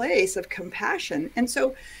that place of compassion. And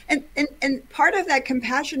so and part of that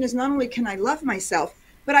compassion is not only can I love myself,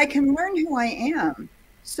 but I can learn who I am.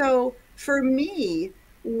 So for me,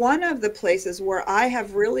 one of the places where I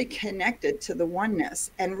have really connected to the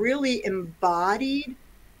oneness and really embodied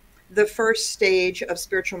the first stage of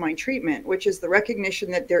spiritual mind treatment, which is the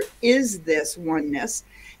recognition that there is this oneness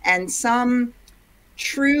and some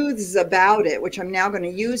truths about it, which I'm now going to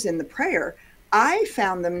use in the prayer. I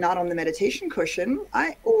found them not on the meditation cushion,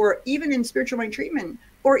 or even in spiritual mind treatment,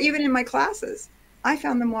 or even in my classes. I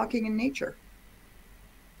found them walking in nature.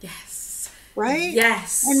 Yes. Right?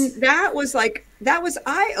 Yes. And that was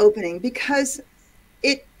eye-opening, because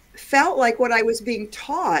it felt like what I was being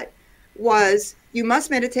taught was you must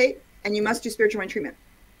meditate and you must do spiritual mind treatment.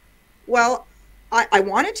 Well, I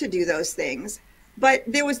wanted to do those things, but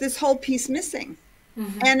there was this whole piece missing.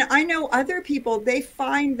 Mm-hmm. And I know other people, they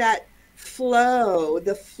find that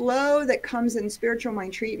the flow that comes in spiritual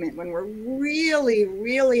mind treatment, when we're really,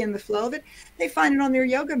 really in the flow of it, they find it on their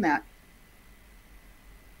yoga mat.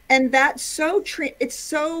 And that's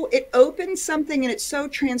it opens something, and it's so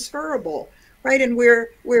transferable, right? And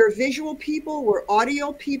we're visual people, we're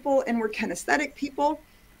audio people, and we're kinesthetic people.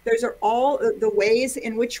 Those are all the ways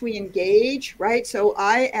in which we engage, right? So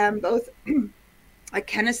I am both a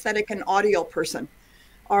kinesthetic and audio person,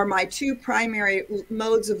 are my two primary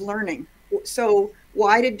modes of learning. So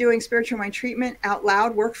why did doing spiritual mind treatment out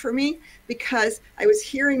loud work for me? Because I was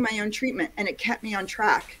hearing my own treatment and it kept me on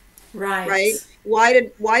track. Right. Why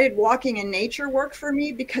did walking in nature work for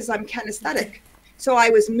me? Because I'm kinesthetic. So I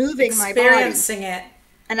was moving my body. Experiencing it.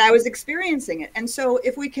 and I was experiencing it. And so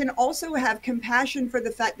if we can also have compassion for the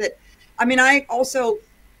fact that, I mean, I also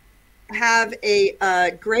have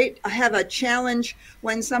I have a challenge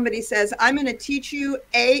when somebody says, I'm going to teach you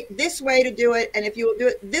this way to do it. And if you will do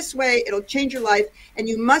it this way, it'll change your life and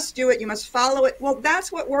you must do it. You must follow it. Well,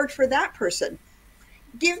 that's what worked for that person.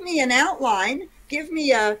 Give me an outline. Give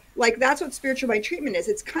me that's what spiritual mind treatment is.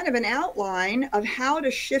 It's kind of an outline of how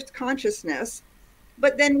to shift consciousness,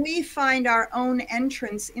 but then we find our own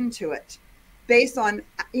entrance into it based on,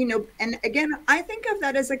 and again, I think of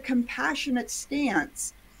that as a compassionate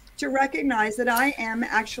stance, to recognize that I am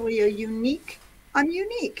actually I'm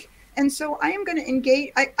unique. And so I am going to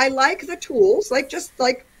engage. I like the tools, I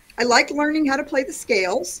like learning how to play the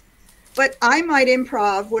scales, but I might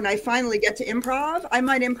improv when I finally get to improv. I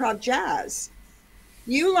might improv jazz.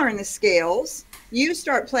 You learn the scales, you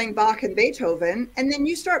start playing Bach and Beethoven, and then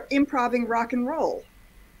you start improving rock and roll.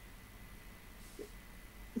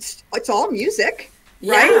 It's all music,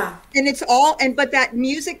 right? And but that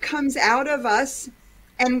music comes out of us.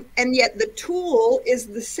 And yet the tool is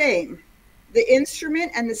the same. The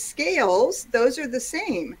instrument and the scales, those are the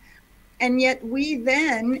same. And yet we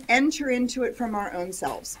then enter into it from our own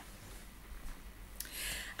selves.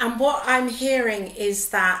 And what I'm hearing is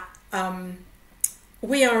that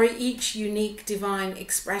we are each unique divine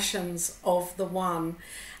expressions of the one.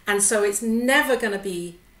 And so it's never going to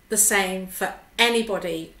be the same for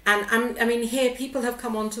anybody. And I mean, here people have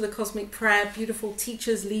come onto the Cosmic Prayer, beautiful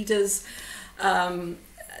teachers, leaders,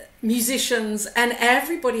 musicians, and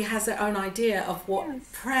everybody has their own idea of what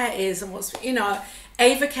prayer is and what's,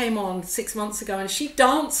 Ava came on 6 months ago and she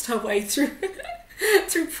danced her way through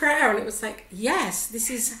through prayer, and it was like, yes, this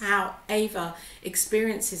is how Ava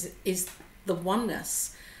experiences is the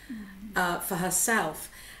oneness for herself.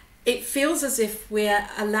 It feels as if we're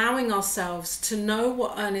allowing ourselves to know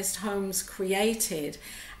what Ernest Holmes created,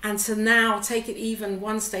 and to now take it even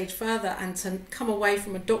one stage further and to come away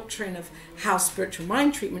from a doctrine of how spiritual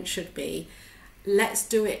mind treatment should be. Let's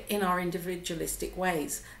do it in our individualistic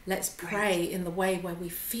ways. Let's pray in the way where we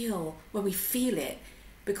feel it.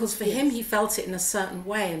 Because for him, he felt it in a certain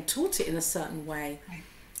way and taught it in a certain way. Right.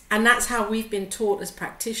 And that's how we've been taught as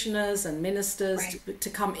practitioners and ministers to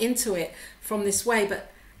come into it from this way.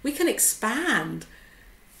 But we can expand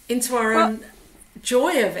into our own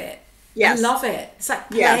joy of it. Yes. I love it. It's like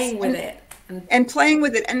playing with it. And playing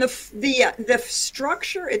with it. And the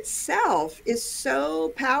structure itself is so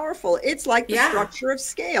powerful. It's like the structure of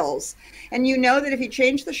scales. And you know that if you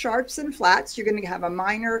change the sharps and flats, you're going to have a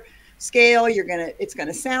minor scale. It's going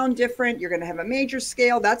to sound different. You're going to have a major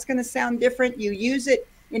scale. That's going to sound different. You use it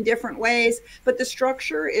in different ways, but the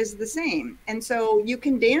structure is the same. And so you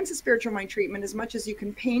can dance a spiritual mind treatment as much as you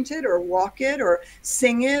can paint it or walk it or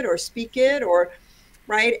sing it or speak it or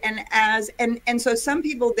right. And so some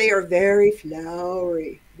people, they are very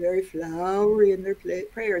flowery in their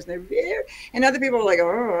prayers. And other people are like,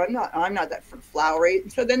 oh, I'm not that flowery.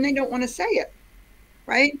 So then they don't want to say it.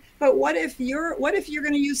 Right. But what if you're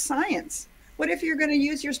going to use science? What if you're going to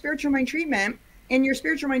use your spiritual mind treatment? In your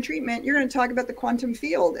spiritual mind treatment, you're going to talk about the quantum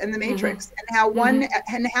field and the matrix and how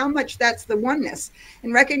and how much that's the oneness,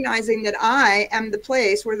 and recognizing that I am the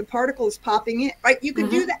place where the particle is popping in. Right? You can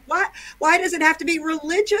do that. Why does it have to be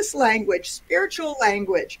religious language, spiritual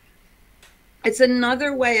language? It's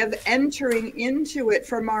another way of entering into it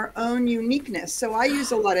from our own uniqueness. So I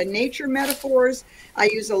use a lot of nature metaphors. I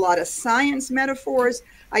use a lot of science metaphors.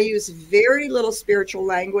 I use very little spiritual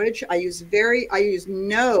language. I use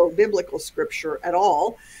no biblical scripture at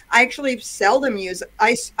all. I actually seldom use,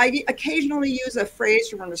 I occasionally use a phrase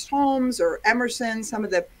from Ernest Holmes or Emerson, some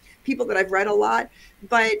of the people that I've read a lot,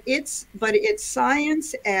 but it's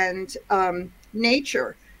science and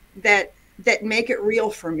nature that make it real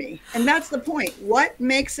for me. And that's the point. What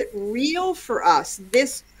makes it real for us?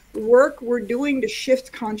 This work we're doing to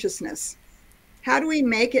shift consciousness. How do we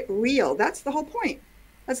make it real? That's the whole point.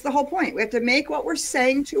 That's the whole point. We have to make what we're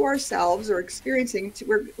saying to ourselves or experiencing,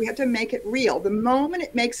 we have to make it real. The moment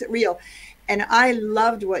it makes it real. And I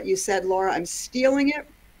loved what you said, Laura. I'm stealing it.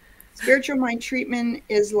 Spiritual mind treatment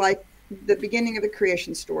is like the beginning of the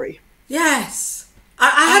creation story. Yes. I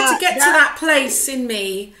had to get to that place in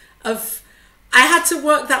me of, I had to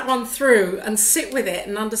work that one through and sit with it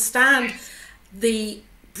and understand the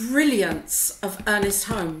brilliance of Ernest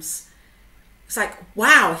Holmes. It's like,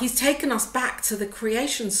 wow, he's taken us back to the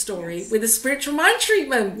creation story with a spiritual mind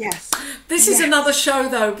treatment. Yes. This is another show,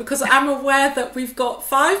 though, because I'm aware that we've got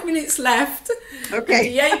 5 minutes left. Okay. And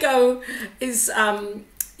Diego is,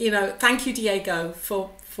 thank you, Diego,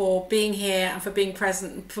 for for being here and for being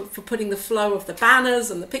present and for putting the flow of the banners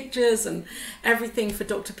and the pictures and everything for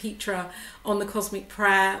Dr. Petra on the Cosmic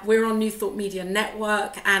Prayer. We're on New Thought Media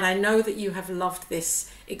Network, and I know that you have loved this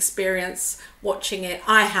experience watching it.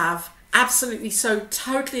 I have. Absolutely, so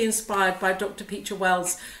totally inspired by Dr. Petra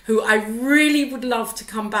Weldes, who I really would love to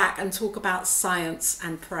come back and talk about science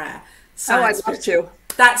and prayer. Science, I'd love to.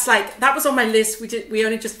 That was on my list. We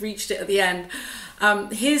only just reached it at the end.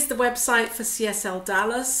 Here's the website for CSL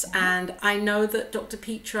Dallas, and I know that Dr.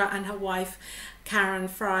 Petra and her wife Karen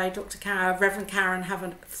Fry, Reverend Karen, have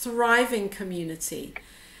a thriving community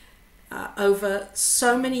over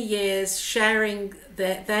so many years, sharing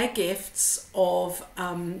their gifts of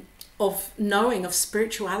knowing, of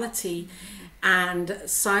spirituality and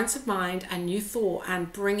science of mind and new thought,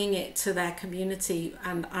 and bringing it to their community.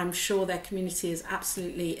 And I'm sure their community is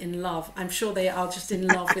absolutely in love. I'm sure they are just in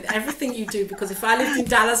love with everything you do, because if I lived in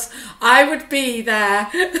Dallas, I would be there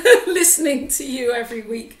listening to you every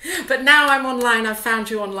week. But now I'm online. I've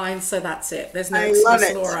found you online, so that's it. There's no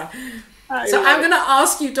excuse, Laura. So I'm going to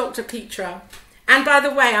ask you, Dr. Petra. And by the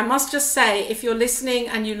way, I must just say, if you're listening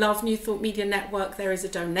and you love New Thought Media Network, there is a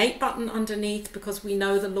donate button underneath, because we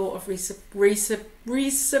know the law of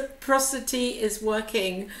reciprocity is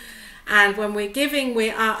working. And when we're giving,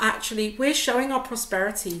 we're showing our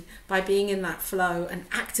prosperity by being in that flow and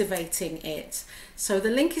activating it. So the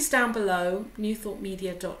link is down below,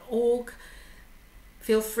 newthoughtmedia.org.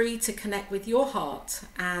 Feel free to connect with your heart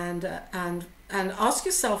and ask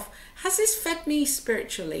yourself, has this fed me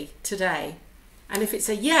spiritually today? And if it's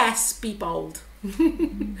a yes, be bold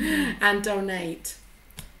and donate.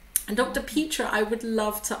 And Dr. Petra, I would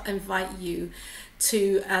love to invite you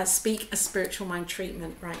to speak a spiritual mind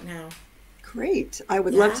treatment right now. Great. I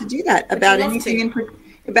would love to do that. About anything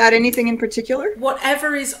in particular?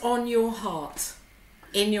 Whatever is on your heart,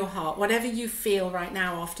 in your heart, whatever you feel right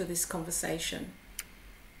now after this conversation.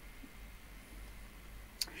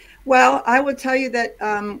 Well, I will tell you that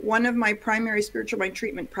one of my primary spiritual mind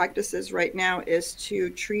treatment practices right now is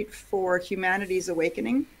to treat for humanity's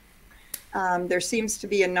awakening. There seems to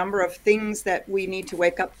be a number of things that we need to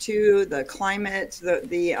wake up to: the climate,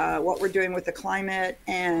 what we're doing with the climate,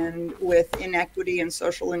 and with inequity and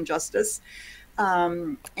social injustice.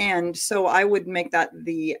 And so I would make that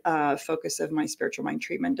the focus of my spiritual mind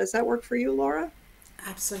treatment. Does that work for you, Laura?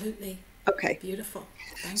 Absolutely. Okay. Beautiful.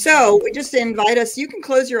 So we just invite us. You can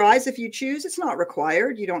close your eyes if you choose. It's not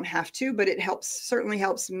required. You don't have to, but it certainly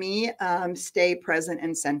helps me stay present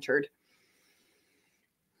and centered.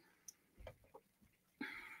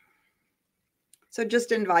 So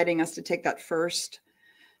just inviting us to take that first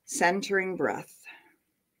centering breath.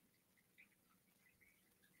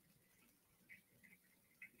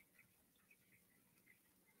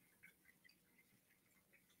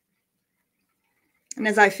 And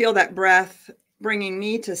as I feel that breath bringing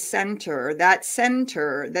me to center that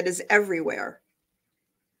is everywhere,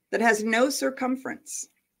 that has no circumference,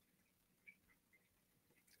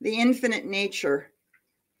 the infinite nature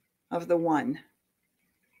of the one,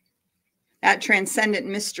 that transcendent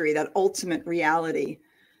mystery, that ultimate reality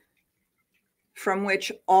from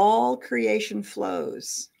which all creation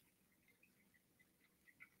flows.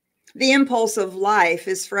 The impulse of life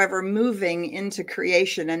is forever moving into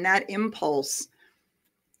creation, and that impulse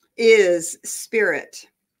is spirit,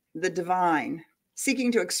 the divine,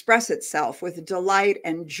 seeking to express itself with delight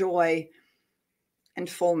and joy and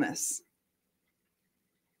fullness.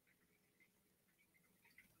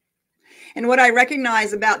 And what I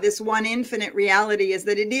recognize about this one infinite reality is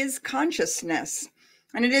that it is consciousness,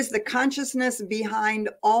 and it is the consciousness behind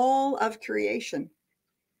all of creation.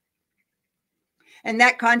 And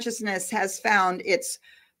that consciousness has found its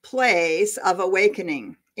place of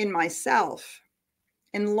awakening in myself,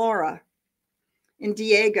 in Laura, in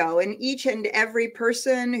Diego, in each and every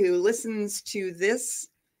person who listens to this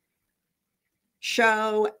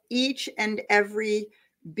show, each and every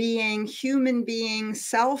being, human being,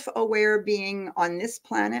 self-aware being on this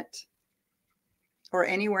planet or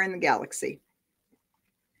anywhere in the galaxy.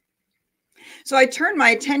 So I turn my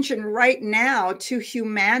attention right now to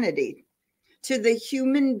humanity, to the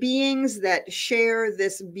human beings that share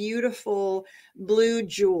this beautiful blue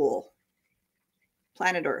jewel,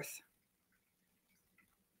 planet Earth.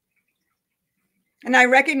 And I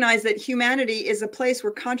recognize that humanity is a place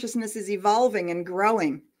where consciousness is evolving and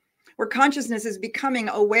growing, where consciousness is becoming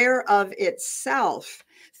aware of itself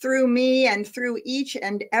through me and through each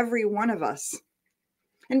and every one of us.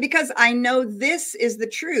 And because I know this is the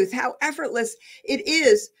truth, how effortless it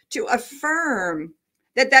is to affirm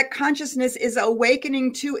that consciousness is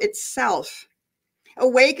awakening to itself,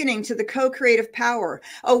 awakening to the co-creative power,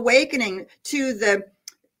 awakening to the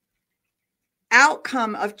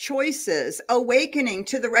outcome of choices, awakening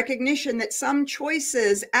to the recognition that some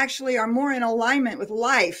choices actually are more in alignment with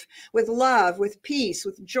life, with love, with peace,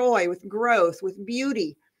 with joy, with growth, with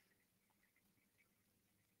beauty.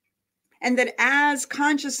 And that as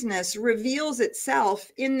consciousness reveals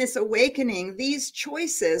itself in this awakening, these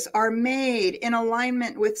choices are made in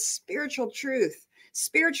alignment with spiritual truth,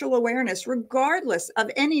 spiritual awareness, regardless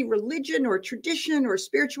of any religion or tradition or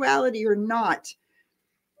spirituality or not,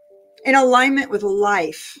 in alignment with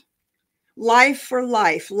life, life for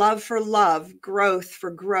life, love for love, growth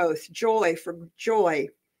for growth, joy for joy.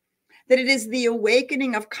 That it is the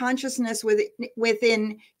awakening of consciousness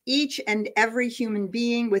within each and every human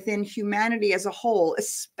being, within humanity as a whole,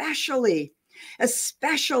 especially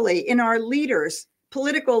in our leaders,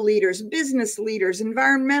 political leaders, business leaders,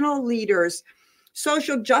 environmental leaders,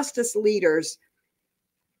 social justice leaders,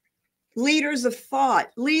 leaders of thought,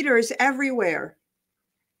 leaders everywhere,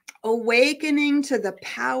 awakening to the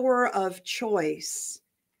power of choice,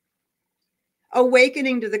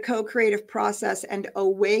 awakening to the co-creative process, and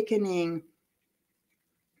awakening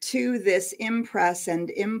to this impress and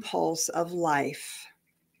impulse of life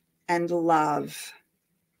and love.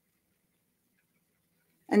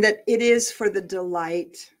 And that it is for the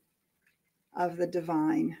delight of the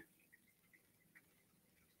divine.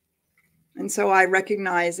 And so I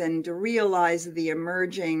recognize and realize the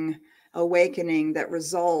emerging awakening that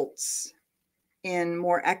results in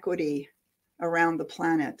more equity around the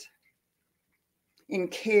planet, in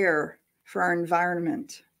care for our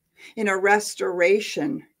environment, in a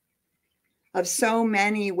restoration of so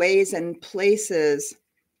many ways and places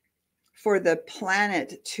for the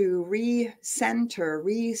planet to recenter,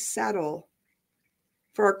 resettle,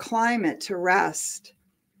 for our climate to rest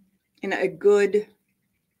in a good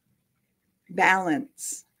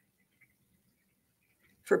balance,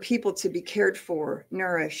 for people to be cared for,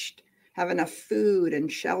 nourished, have enough food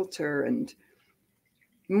and shelter, and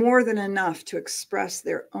more than enough to express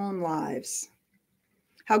their own lives.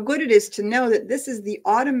 How good it is to know that this is the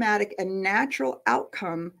automatic and natural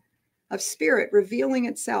outcome of spirit revealing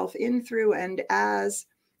itself in, through, and as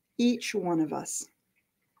each one of us.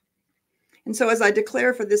 And so as I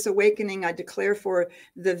declare for this awakening, I declare for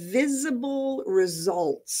the visible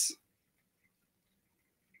results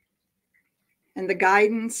and the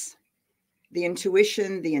guidance, the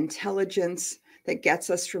intuition, the intelligence that gets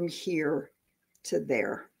us from here to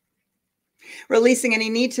there. Releasing any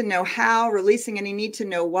need to know how, releasing any need to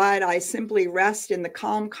know what, I simply rest in the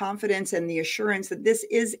calm confidence and the assurance that this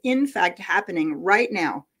is in fact happening right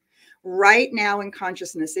now in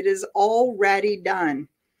consciousness. It is already done.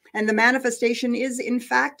 And the manifestation is in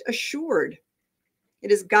fact assured.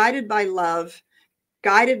 It is guided by love,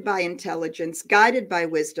 guided by intelligence, guided by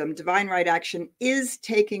wisdom. Divine right action is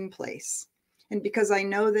taking place. And because I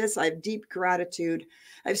know this, I have deep gratitude.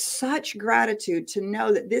 I have such gratitude to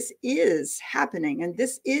know that this is happening. And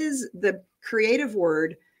this is the creative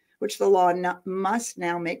word which the law must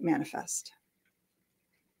now make manifest.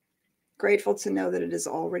 Grateful to know that it is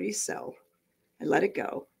already so. I let it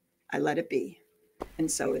go. I let it be. And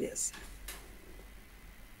so it is.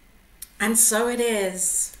 And so it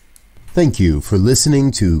is. Thank you for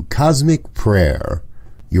listening to Cosmic Prayer,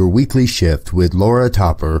 your weekly shift with Laura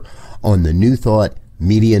Topper on the New Thought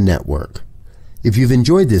Media Network. If you've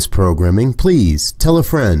enjoyed this programming, please tell a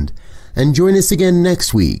friend and join us again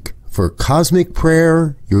next week for Cosmic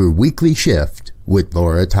Prayer, your weekly shift with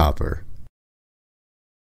Laura Topper.